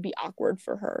would also be awkward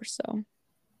for her. So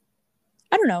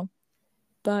I don't know.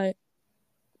 But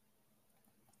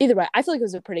either way, I feel like it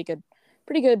was a pretty good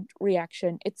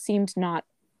reaction. It seemed not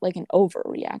like an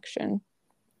overreaction.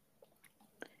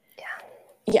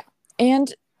 Yeah.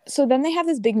 And so then they have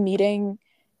this big meeting,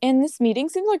 and this meeting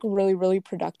seems like really, really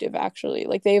productive, actually.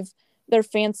 Like, they have their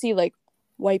fancy, like,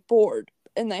 whiteboard,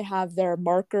 and they have their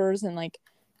markers, and, like,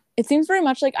 it seems very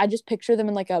much like I just picture them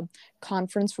in, like, a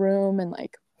conference room, and,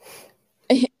 like,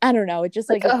 I don't know. It just,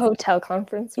 like a hotel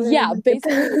conference room. Yeah,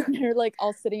 basically, they're, like,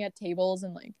 all sitting at tables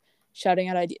and, like, shouting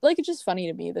out ideas. Like, it's just funny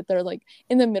to me that they're, like,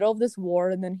 in the middle of this war,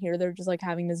 and then here they're just, like,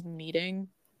 having this meeting.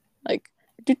 Like,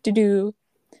 do.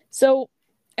 So,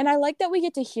 and I like that we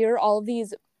get to hear all of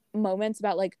these moments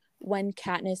about, like, when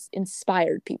Katniss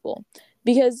inspired people,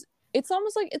 because it's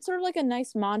almost like, it's sort of like a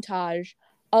nice montage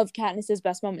of Katniss's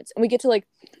best moments, and we get to, like,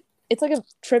 it's like a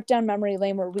trip down memory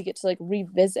lane where we get to, like,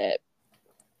 revisit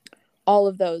all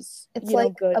of those. It's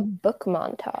like good... a book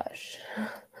montage.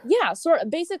 Yeah, sort of.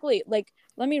 Basically, like,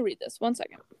 let me read this. 1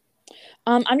 second.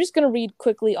 I'm just gonna read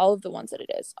quickly all of the ones that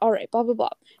it is. All right, blah blah blah.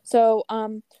 So,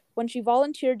 when she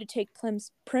volunteered to take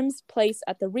Prim's place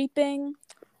at the reaping,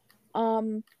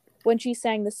 when she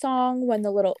sang the song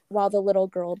while the little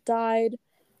girl died,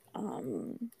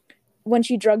 when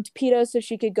she drugged Peeta so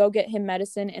she could go get him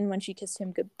medicine, and when she kissed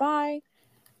him goodbye,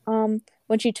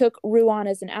 when she took Rue on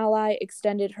as an ally,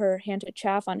 extended her hand to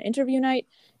Chaff on interview night,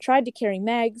 tried to carry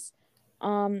Megs,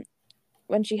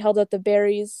 when she held out the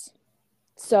berries.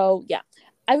 So yeah,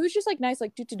 I was just like, nice,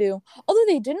 like, do. Although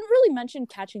they didn't really mention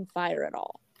catching fire at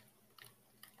all.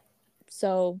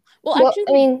 So, actually,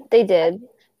 I mean, they did.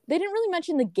 They didn't really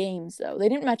mention the games, though. They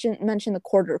didn't mention the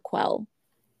quarter quell.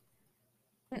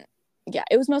 Yeah,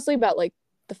 it was mostly about, like,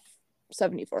 the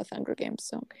 74th Hunger Games.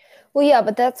 So, well, yeah,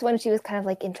 but that's when she was kind of,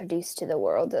 like, introduced to the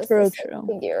world as true.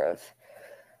 Figure of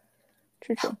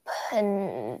true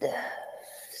and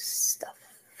stuff.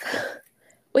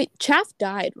 Wait, Chaff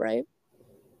died, right?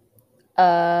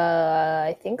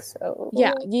 I think so.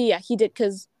 Yeah, he did,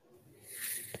 because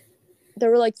there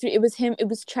were, like, 3. It was him. It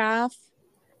was Chaff,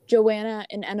 Joanna,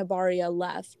 and Anabaria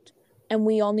left, and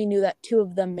we only knew that 2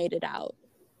 of them made it out,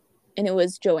 and it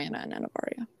was Joanna and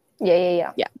Anabaria.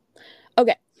 Yeah.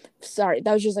 Okay, sorry,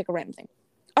 that was just like a random thing.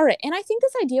 All right, and I think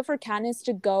this idea for Katniss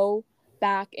to go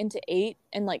back into 8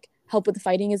 and like help with the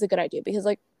fighting is a good idea because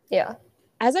like Yeah.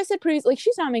 as I said previously, like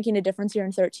she's not making a difference here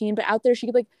in 13, but out there she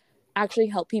could like actually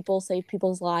help people, save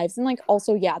people's lives, and like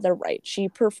also yeah, they're right. She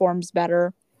performs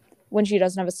better when she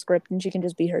doesn't have a script and she can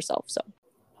just be herself. So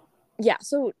yeah,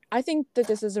 so I think that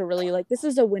this is a really like this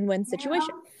is a win-win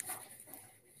situation.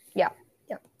 Yeah.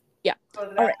 Go to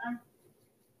the All right. bathroom?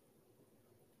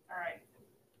 All right.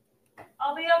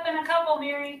 I'll be up in a couple,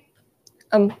 Mary.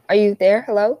 Are you there?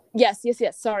 Hello? Yes.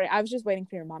 Sorry, I was just waiting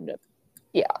for your mom to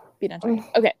be done talking.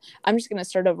 Okay, I'm just gonna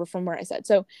start over from where I said.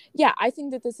 So yeah, I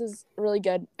think that this is really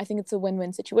good. I think it's a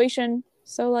win-win situation.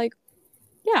 So like,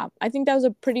 yeah, I think that was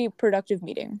a pretty productive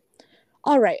meeting.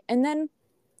 All right, and then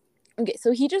okay,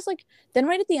 so he just like then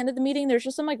right at the end of the meeting, there's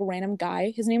just some like random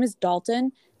guy. His name is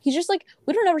Dalton. He's just like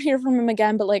we don't ever hear from him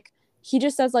again, but like he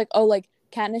just says like, oh, like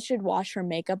Katniss should wash her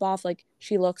makeup off. Like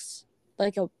she looks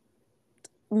like a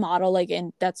model, like,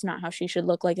 and that's not how she should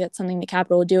look. Like that's something the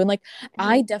Capitol would do, and like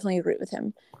I definitely agree with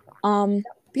him,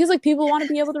 because like people want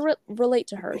to be able to relate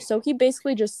to her. So he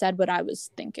basically just said what I was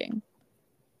thinking.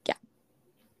 Yeah.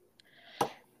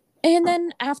 And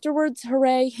then afterwards,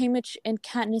 hooray! Haymitch and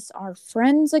Katniss are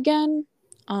friends again.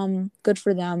 Good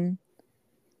for them.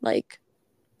 Like,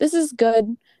 this is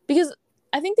good because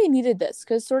I think they needed this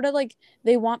because sort of like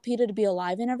they want Peeta to be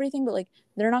alive and everything, but like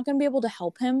they're not going to be able to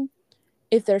help him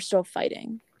if they're still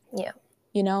fighting. Yeah.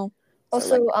 You know?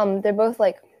 Also, like, they're both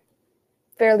like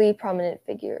fairly prominent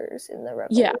figures in the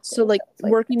revolution. yeah, so like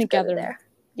working it's good together, there.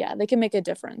 yeah, they can make a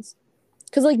difference.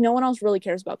 Because like no one else really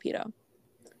cares about Peeta.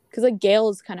 Because like Gale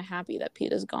is kind of happy that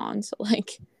Peeta's gone, so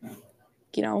like,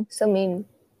 you know. So mean.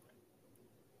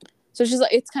 So she's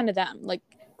like, it's kind of them. Like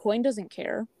Coin doesn't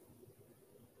care.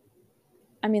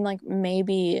 I mean, like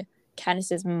maybe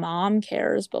Katniss's mom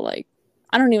cares, but like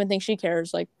I don't even think she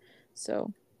cares. Like,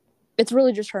 so it's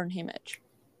really just her and Haymitch.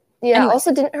 Yeah. Anyway.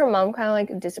 Also, didn't her mom kind of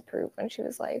like disapprove when she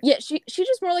was like? Yeah, she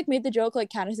just more like made the joke like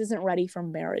Katniss isn't ready for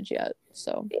marriage yet.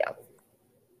 So Yeah.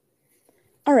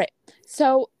 All right.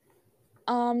 So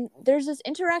there's this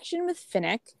interaction with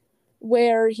Finnick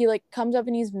where he like comes up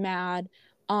and he's mad.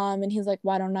 And he's like,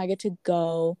 why don't I get to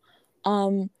go?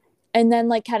 And then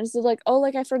like Katniss is like, oh,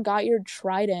 like I forgot your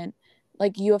trident.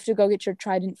 Like you have to go get your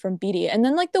trident from Beetee. And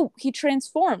then like he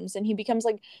transforms and he becomes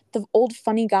like the old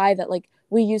funny guy that like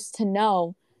we used to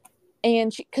know.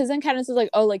 And because then Katniss is like,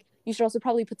 oh, like you should also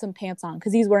probably put some pants on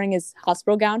because he's wearing his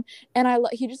hospital gown. And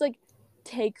he just like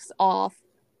takes off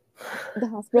the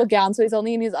hospital gown, so he's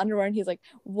only in his underwear, and he's like,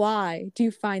 why do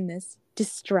you find this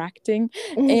distracting?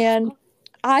 And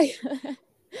I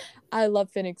love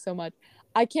Finnick so much.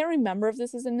 I can't remember if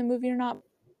this is in the movie or not.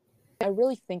 I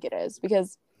really think it is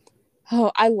because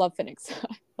I love Finnick.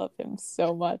 I love him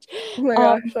so much. Oh my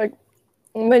gosh! Like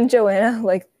when Joanna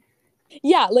like.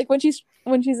 Yeah, like when she's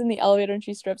in the elevator and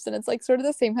she strips, and it's like sort of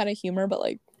the same kind of humor, but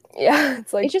like yeah,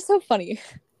 it's like it's just so funny.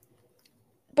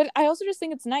 But I also just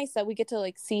think it's nice that we get to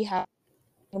like see how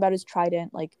about his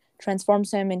trident like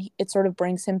transforms him, and it sort of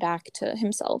brings him back to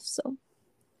himself. So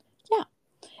yeah.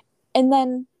 And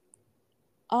then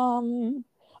all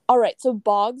right, so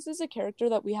Boggs is a character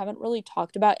that we haven't really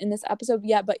talked about in this episode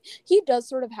yet, but he does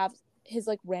sort of have his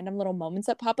like random little moments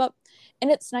that pop up,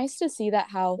 and it's nice to see that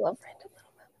how I love random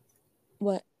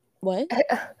what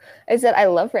I said I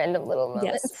love random little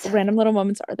moments. Yes, random little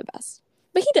moments are the best.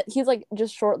 But he's like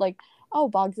just short, like, oh,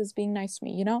 Boggs is being nice to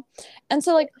me, you know? And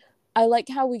so like I like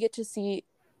how we get to see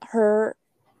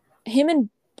him and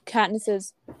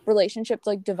Katniss's relationship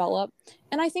like develop.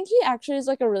 And I think he actually is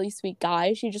like a really sweet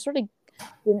guy. She just sort of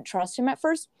didn't trust him at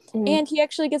first. Mm-hmm. And he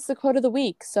actually gets the quote of the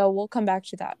week. So we'll come back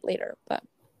to that later. But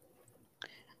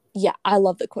yeah, I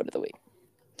love the quote of the week.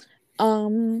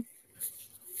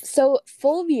 So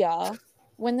Fulvia,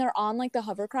 when they're on like the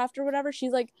hovercraft or whatever,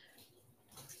 she's like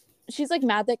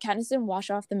mad that Katniss didn't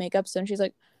wash off the makeup, so she's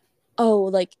like, oh,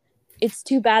 like it's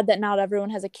too bad that not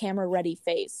everyone has a camera ready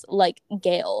face like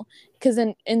Gale,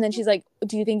 and then she's like,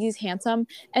 do you think he's handsome?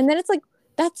 And then it's like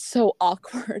that's so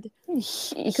awkward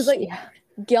because like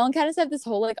Gale and Katniss have this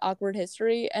whole like awkward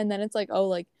history, and then it's like, oh,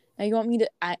 like now you want me to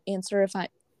answer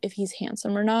if he's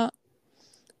handsome or not.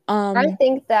 I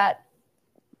think that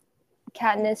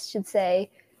Katniss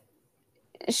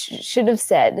should have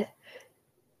said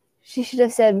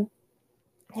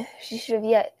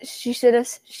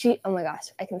oh my gosh,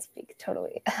 I can speak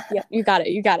totally. Yeah, you got it.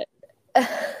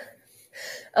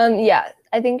 Yeah,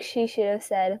 I think she should have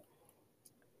said,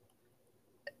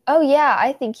 oh yeah,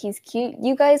 I think he's cute.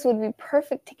 You guys would be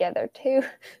perfect together too.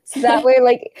 So that way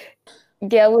like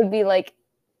Gale would be like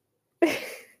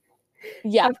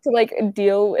yeah, have to like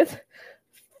deal with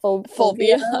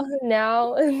phobia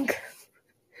now.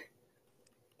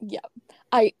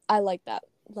 I like that.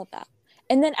 Love that.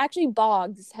 And then actually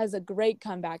Boggs has a great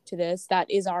comeback to this. That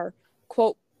is our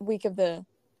quote week of the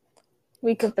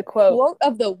Week of the quote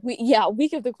of the week. Yeah,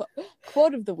 week of the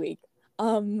quote of the week.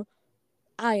 I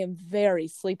am very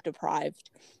sleep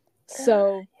deprived.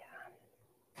 So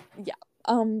yeah.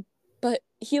 But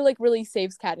he like really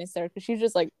saves Katniss there because she's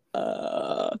just like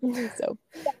so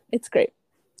it's great.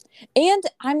 And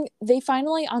they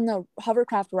finally on the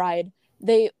hovercraft ride,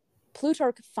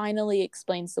 Plutarch finally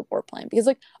explains the war plan because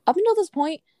like up until this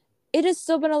point, it has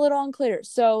still been a little unclear.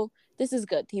 So this is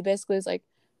good. He basically is like,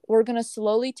 we're gonna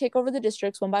slowly take over the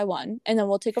districts one by one, and then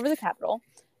we'll take over the capital.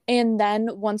 And then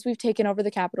once we've taken over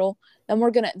the capital, then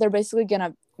they're basically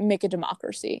gonna make a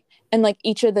democracy. And like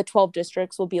each of the 12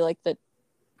 districts will be like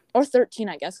or 13,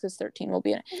 I guess, because 13 will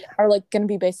be are like gonna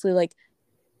be basically like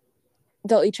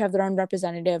they'll each have their own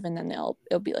representative, and then it'll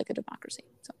be like a democracy.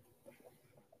 So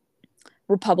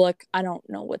republic, I don't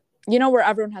know where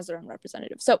everyone has their own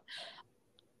representative. So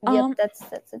yep, that's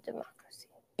a democracy.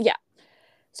 Yeah.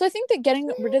 So I think that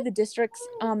getting rid of the districts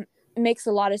makes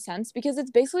a lot of sense because it's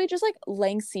basically just like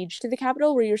laying siege to the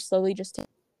capital where you're slowly just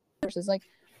taking versus like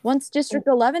once District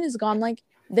 11 is gone, like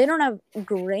they don't have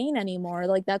grain anymore.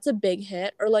 Like that's a big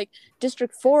hit. Or like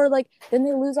District 4, like then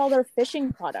they lose all their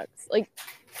fishing products. Like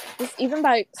just even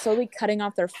by slowly cutting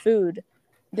off their food,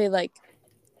 they like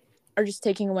are just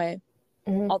taking away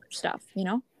all their stuff,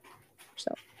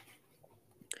 So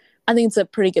I think it's a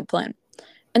pretty good plan.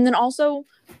 And then also,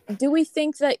 do we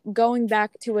think that going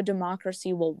back to a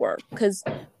democracy will work? Because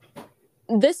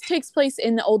this takes place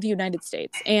in the old United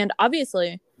States. And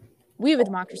obviously, we have a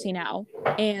democracy now.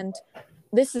 And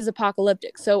this is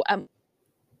apocalyptic. So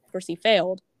democracy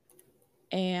failed.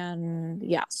 And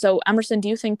yeah. So Emerson, do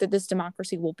you think that this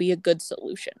democracy will be a good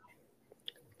solution?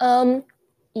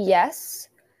 Yes.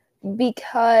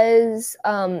 Because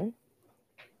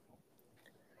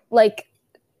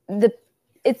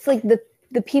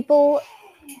the people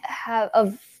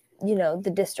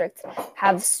the districts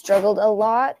have struggled a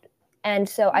lot, and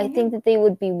so I think that they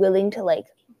would be willing to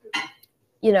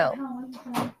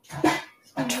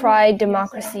try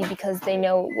democracy because they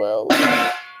know it will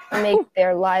make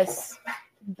their lives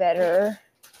better.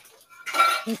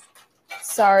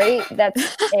 Sorry,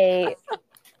 that's a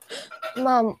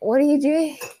Mom, what are you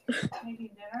doing?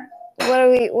 Making dinner.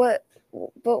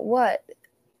 What?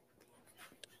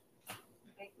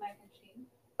 Baked mac and cheese.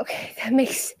 Okay, that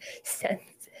makes sense.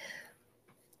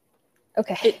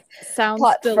 Okay. It sounds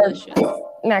Plot for delicious.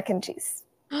 Mac and cheese.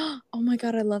 Oh my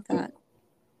god, I love that.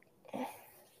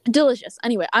 Delicious.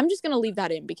 Anyway, I'm just gonna leave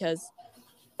that in because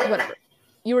whatever.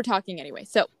 You were talking anyway.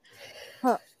 So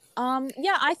yeah,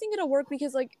 I think it'll work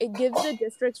because like it gives the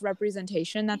districts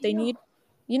representation that they need,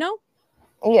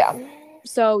 Yeah.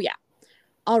 So yeah.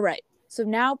 All right. So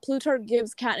now Plutarch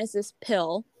gives Katniss this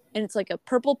pill, and it's like a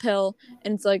purple pill,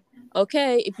 and it's like,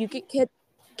 okay, if you get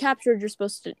captured, you're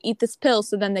supposed to eat this pill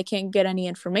so then they can't get any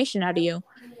information out of you.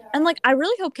 And like I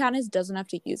really hope Katniss doesn't have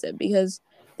to use it because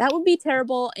that would be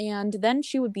terrible, and then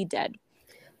she would be dead.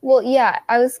 Well, yeah,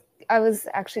 I was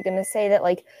actually going to say that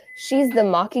like she's the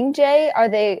Mockingjay. Are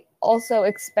they also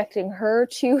expecting her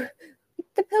to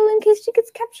eat the pill in case she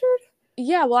gets captured?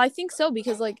 Yeah, well, I think so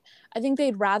because like I think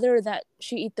they'd rather that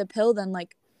she eat the pill than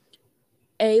like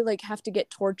have to get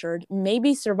tortured,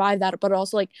 maybe survive that, but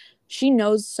also like she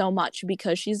knows so much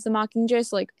because she's the Mockingjay.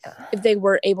 So like if they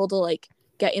were able to like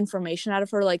get information out of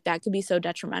her, like that could be so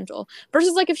detrimental.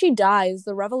 Versus like if she dies,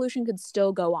 the revolution could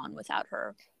still go on without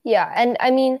her. Yeah, and I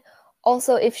mean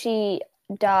also if she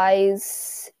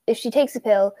dies, if she takes a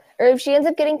pill, or if she ends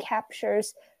up getting captured,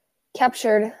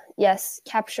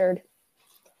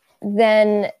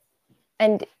 then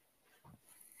and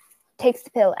takes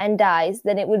the pill and dies,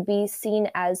 then it would be seen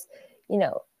as,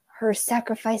 her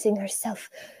sacrificing herself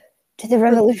to the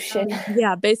revolution.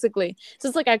 Yeah, basically. So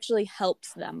it's like actually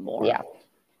helps them more. Yeah.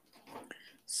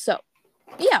 So,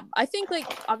 yeah, I think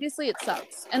like obviously it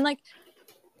sucks. And like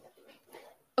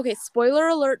okay, spoiler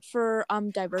alert for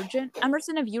Divergent.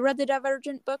 Emerson, have you read the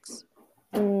Divergent books?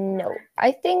 No.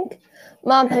 I think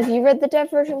Mom, have you read the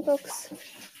Divergent books?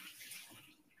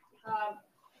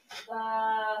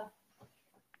 I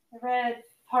read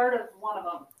part of one of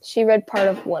them. She read part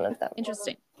of one of them.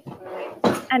 Interesting.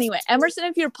 Anyway, Emerson,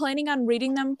 if you're planning on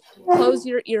reading them, close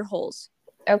your ear holes.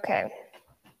 Okay.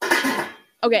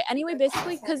 Okay, anyway,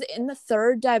 basically, because in the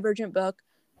third Divergent book,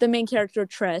 the main character,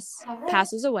 Triss,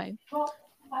 passes away.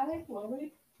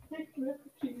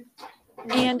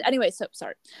 And anyway, so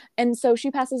sorry. And so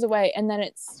she passes away, and then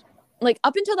it's like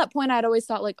up until that point, I'd always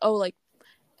thought like, oh, like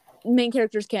main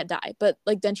characters can't die, but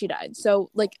like then she died. So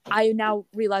like I now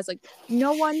realize like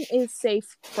no one is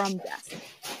safe from death.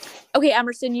 Okay,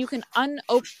 Emerson, you can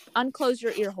unclose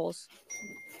your ear holes.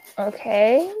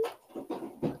 Okay.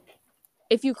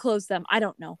 If you close them, I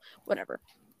don't know. Whatever.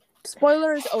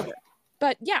 Spoiler is over.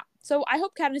 But yeah, so I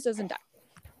hope Katniss doesn't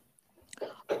die.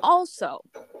 Also,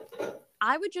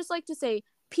 I would just like to say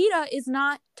Peeta is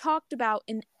not talked about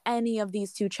in any of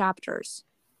these 2 chapters.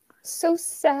 So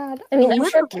sad. I mean, I'm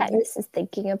sure Literally. Katniss is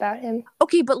thinking about him.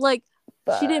 Okay, but like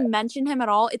But she didn't mention him at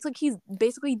all. It's like he's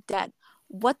basically dead.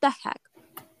 What the heck?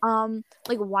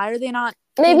 Like why are they not?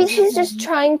 maybe she's just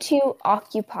trying to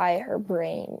occupy her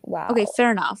brain. Wow. Okay,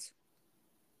 fair enough.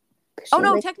 'Cause Oh she's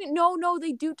no, like- technically no,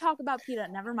 they do talk about Peeta.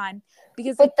 Never mind,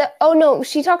 because But no,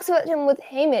 she talks about him with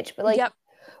Haymitch, but like, yep.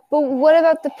 but what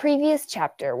about the previous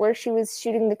chapter where she was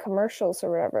shooting the commercials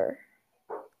or whatever?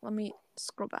 Let me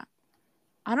scroll back.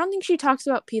 I don't think she talks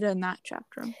about Peeta in that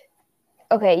chapter.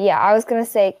 Okay, yeah, I was gonna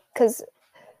say because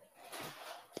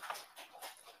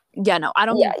Yeah, no, I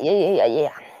don't.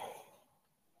 yeah.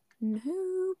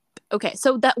 Nope. Okay,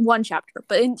 so that one chapter,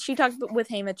 but she talked with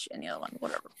Haymitch in the other one,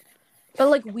 whatever. But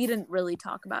like we didn't really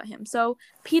talk about him. So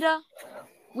Peeta,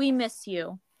 we miss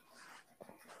you.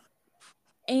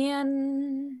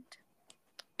 And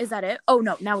is that it? Oh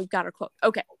no, now we've got our quote.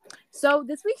 Okay, so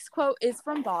this week's quote is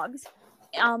from Boggs,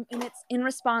 and it's in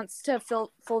response to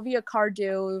Fulvia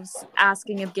Cardew's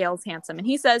asking if Gale's handsome, and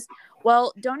he says,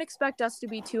 "Well, don't expect us to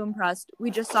be too impressed.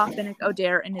 We just saw Finnick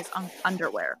Odair in his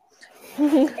underwear."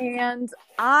 And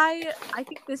I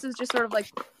think this is just sort of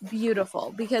like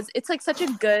beautiful because it's like such a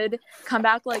good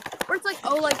comeback, like where it's like,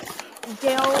 oh, like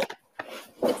Gale,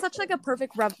 it's such like a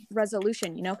perfect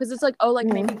resolution, you know, because it's like, oh, like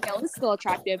maybe Gale is still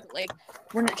attractive, but like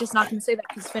we're just not going to say that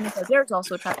because Finnick Odair is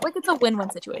also attractive. Like it's a win-win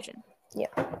situation. Yeah.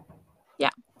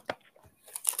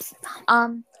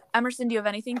 Emerson, do you have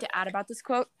anything to add about this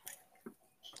quote?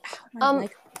 I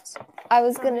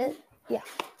was gonna, yeah.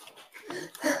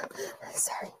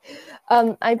 Sorry.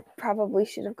 I probably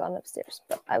should have gone upstairs,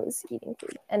 but I was eating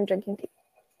food and drinking tea.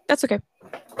 That's okay.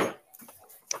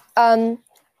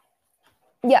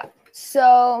 Yeah.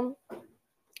 So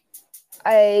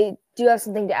I do have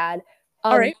something to add.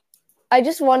 All right. I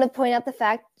just want to point out the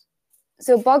fact.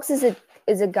 So Boggs is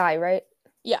a guy, right?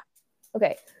 Yeah.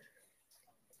 Okay.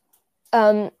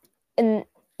 And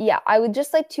yeah, I would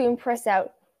just like to impress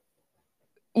out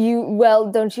you.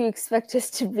 Well, don't you expect us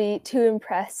to be too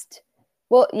impressed?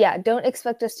 Well, yeah, don't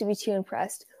expect us to be too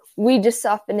impressed. We just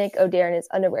saw Finnick Odair in his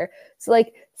underwear. So,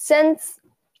 like, since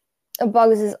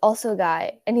Boggs is also a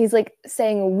guy, and he's, like,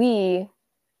 saying we,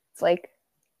 it's like...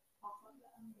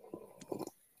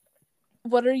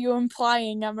 What are you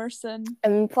implying, Emerson?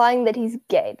 I'm implying that he's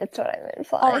gay. That's what I'm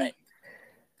implying. All right.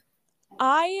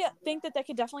 I think that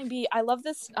could definitely be... I love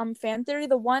this fan theory.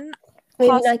 The one...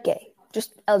 Maybe not gay.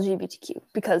 Just LGBTQ.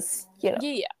 Because, you know.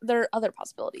 Yeah. There are other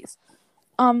possibilities.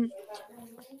 I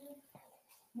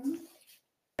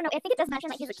think it does mention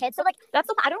that he's a kid, so like That's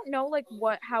I don't know like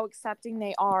how accepting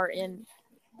they are in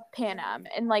Pan Am,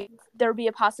 and like there'd be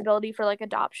a possibility for like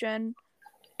adoption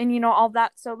and you know all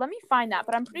that. So let me find that,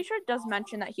 but I'm pretty sure it does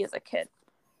mention that he is a kid.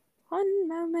 One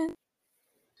moment.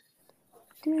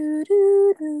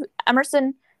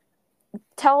 Emerson,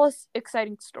 tell us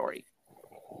exciting story.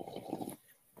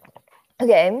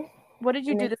 Okay. What did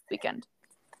you do this weekend?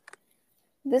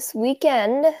 This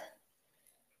weekend,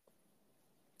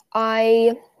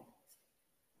 I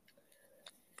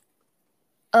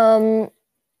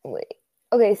wait.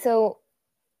 Okay, so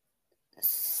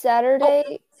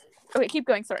Saturday. Okay, keep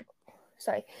going. Sorry.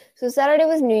 So Saturday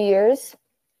was New Year's.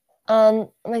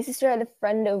 My sister had a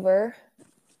friend over,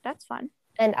 That's fun.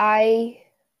 and I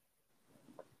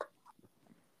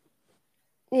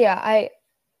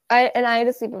had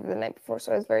to sleep over the night before,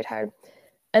 so I was very tired.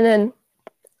 And then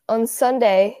on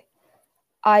Sunday,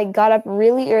 I got up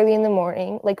really early in the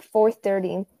morning, like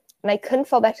 4:30, and I couldn't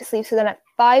fall back to sleep. So then at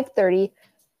 5:30,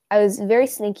 I was very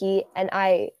sneaky, and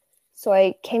I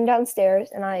came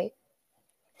downstairs and I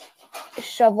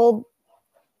shoveled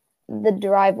the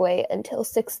driveway until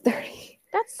 6:30.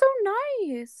 That's so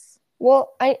nice.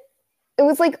 Well, it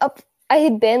was like up. I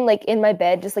had been like in my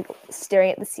bed, just like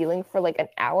staring at the ceiling for like an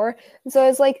hour, and so I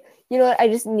was like, you know what? I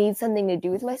just need something to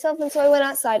do with myself, and so I went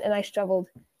outside and I shoveled,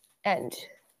 and.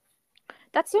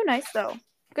 That's so nice, though.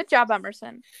 Good job,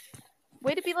 Emerson.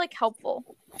 Way to be, like, helpful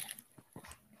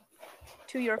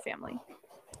to your family.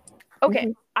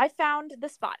 Okay, I found the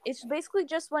spot. It's basically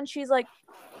just when she's like,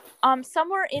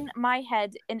 somewhere in my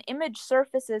head, an image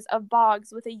surfaces of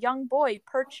Boggs with a young boy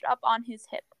perched up on his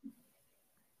hip.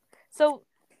 So,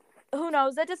 who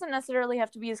knows? That doesn't necessarily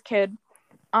have to be his kid.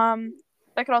 That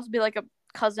could also be, like, a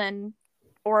cousin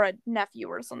or a nephew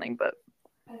or something, but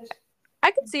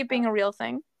I could see it being a real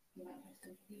thing.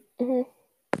 Mhm.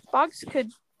 Boggs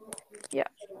could, yeah.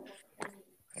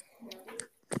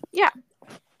 Yeah.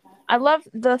 I love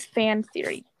the fan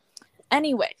theory.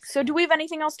 Anyway, so do we have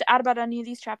anything else to add about any of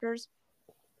these chapters?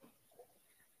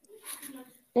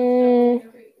 I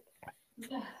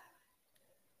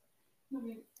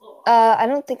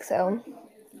don't think so.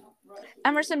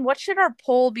 Emerson, what should our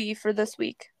poll be for this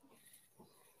week?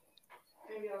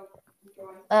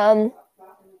 Well,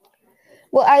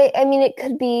 I mean, it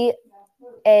could be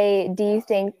do you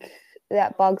think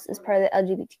that Boggs is part of the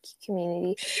LGBTQ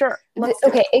community? Sure.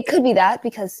 Okay, it could be that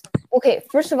because, okay,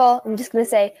 first of all, I'm just going to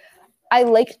say I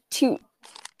like to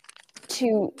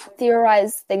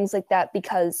theorize things like that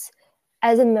because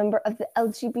as a member of the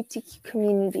LGBTQ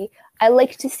community, I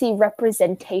like to see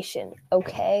representation,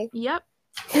 okay? Yep.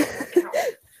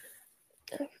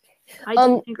 I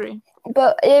definitely agree.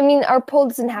 But, I mean, our poll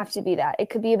doesn't have to be that. It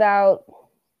could be about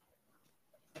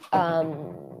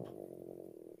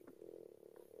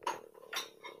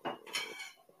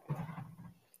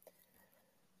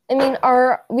I mean,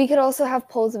 we could also have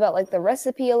polls about like the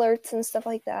recipe alerts and stuff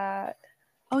like that.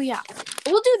 Oh yeah,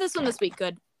 we'll do this one this week.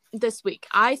 Good, this week.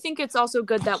 I think it's also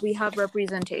good that we have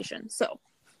representation. So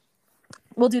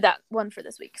we'll do that one for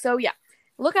this week. So yeah,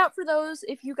 look out for those.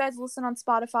 If you guys listen on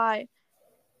Spotify,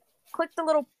 click the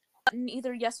little button,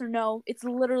 either yes or no. It's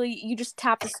literally you just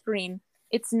tap the screen.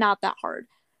 It's not that hard.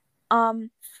 And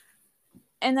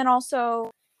then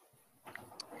also,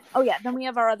 oh yeah, then we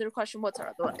have our other question. What's our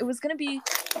other one? It was gonna be,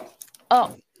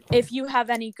 if you have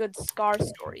any good scar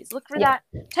stories, look for that.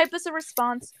 Type us a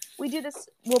response. We do this.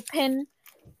 We'll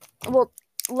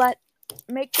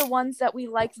make the ones that we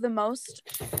like the most,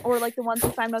 or like the ones we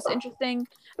find most interesting,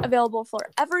 available for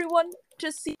everyone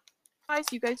to see. So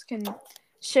you guys can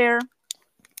share.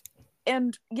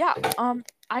 And yeah,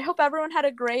 I hope everyone had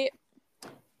a great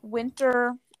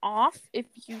winter off if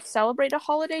you celebrate a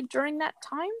holiday during that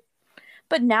time.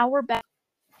 But now we're back.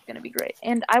 It's going to be great.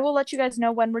 And I will let you guys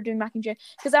know when we're doing Mockingjay.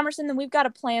 Because Emerson, then we've got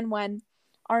to plan when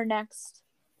our next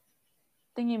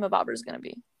thingy-mabobber is going to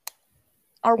be.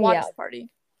 Our watch party.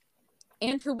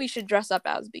 And who we should dress up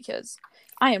as, because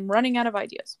I am running out of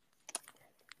ideas.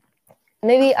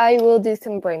 Maybe I will do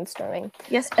some brainstorming.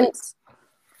 Yes, please. And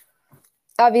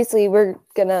obviously, we're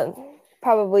going to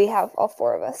probably have all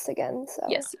four of us again. So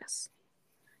Yes.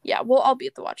 Yeah, we'll all be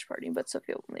at the watch party, but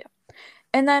Sophia will, yeah.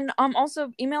 And then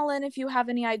also email in if you have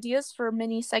any ideas for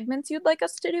mini segments you'd like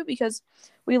us to do, because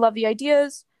we love the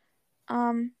ideas.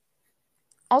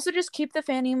 Also, just keep the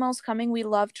fan emails coming. We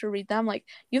love to read them. Like,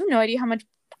 you have no idea how much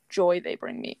joy they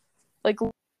bring me. Like,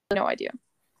 no idea.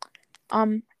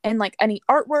 And like any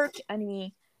artwork,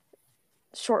 any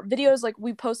short videos, like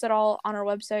we post it all on our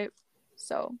website.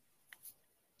 So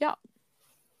yeah,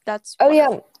 that's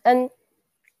wonderful. Yeah,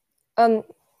 and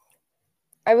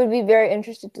I would be very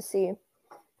interested to see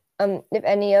if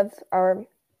any of our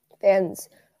fans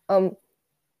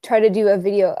try to do a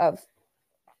video of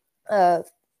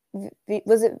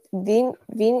was it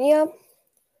Venia?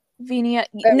 Venia?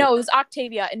 No, it was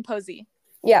Octavia and Posey.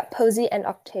 Yeah, Posey and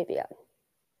Octavia.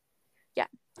 Yeah,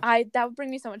 that would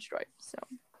bring me so much joy. So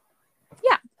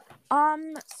yeah.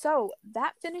 So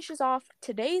that finishes off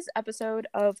today's episode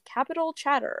of Capital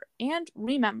Chatter. And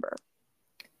remember,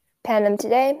 Panem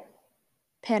today,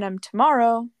 Panem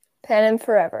tomorrow, Panem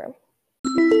forever.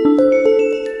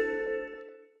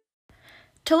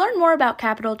 To learn more about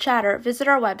Capital Chatter, visit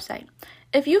our website.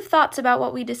 If you have thoughts about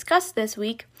what we discussed this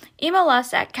week, email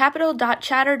us at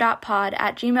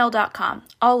capital.chatter.pod@gmail.com,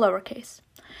 all lowercase.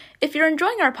 If you're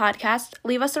enjoying our podcast,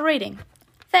 leave us a rating.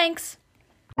 Thanks!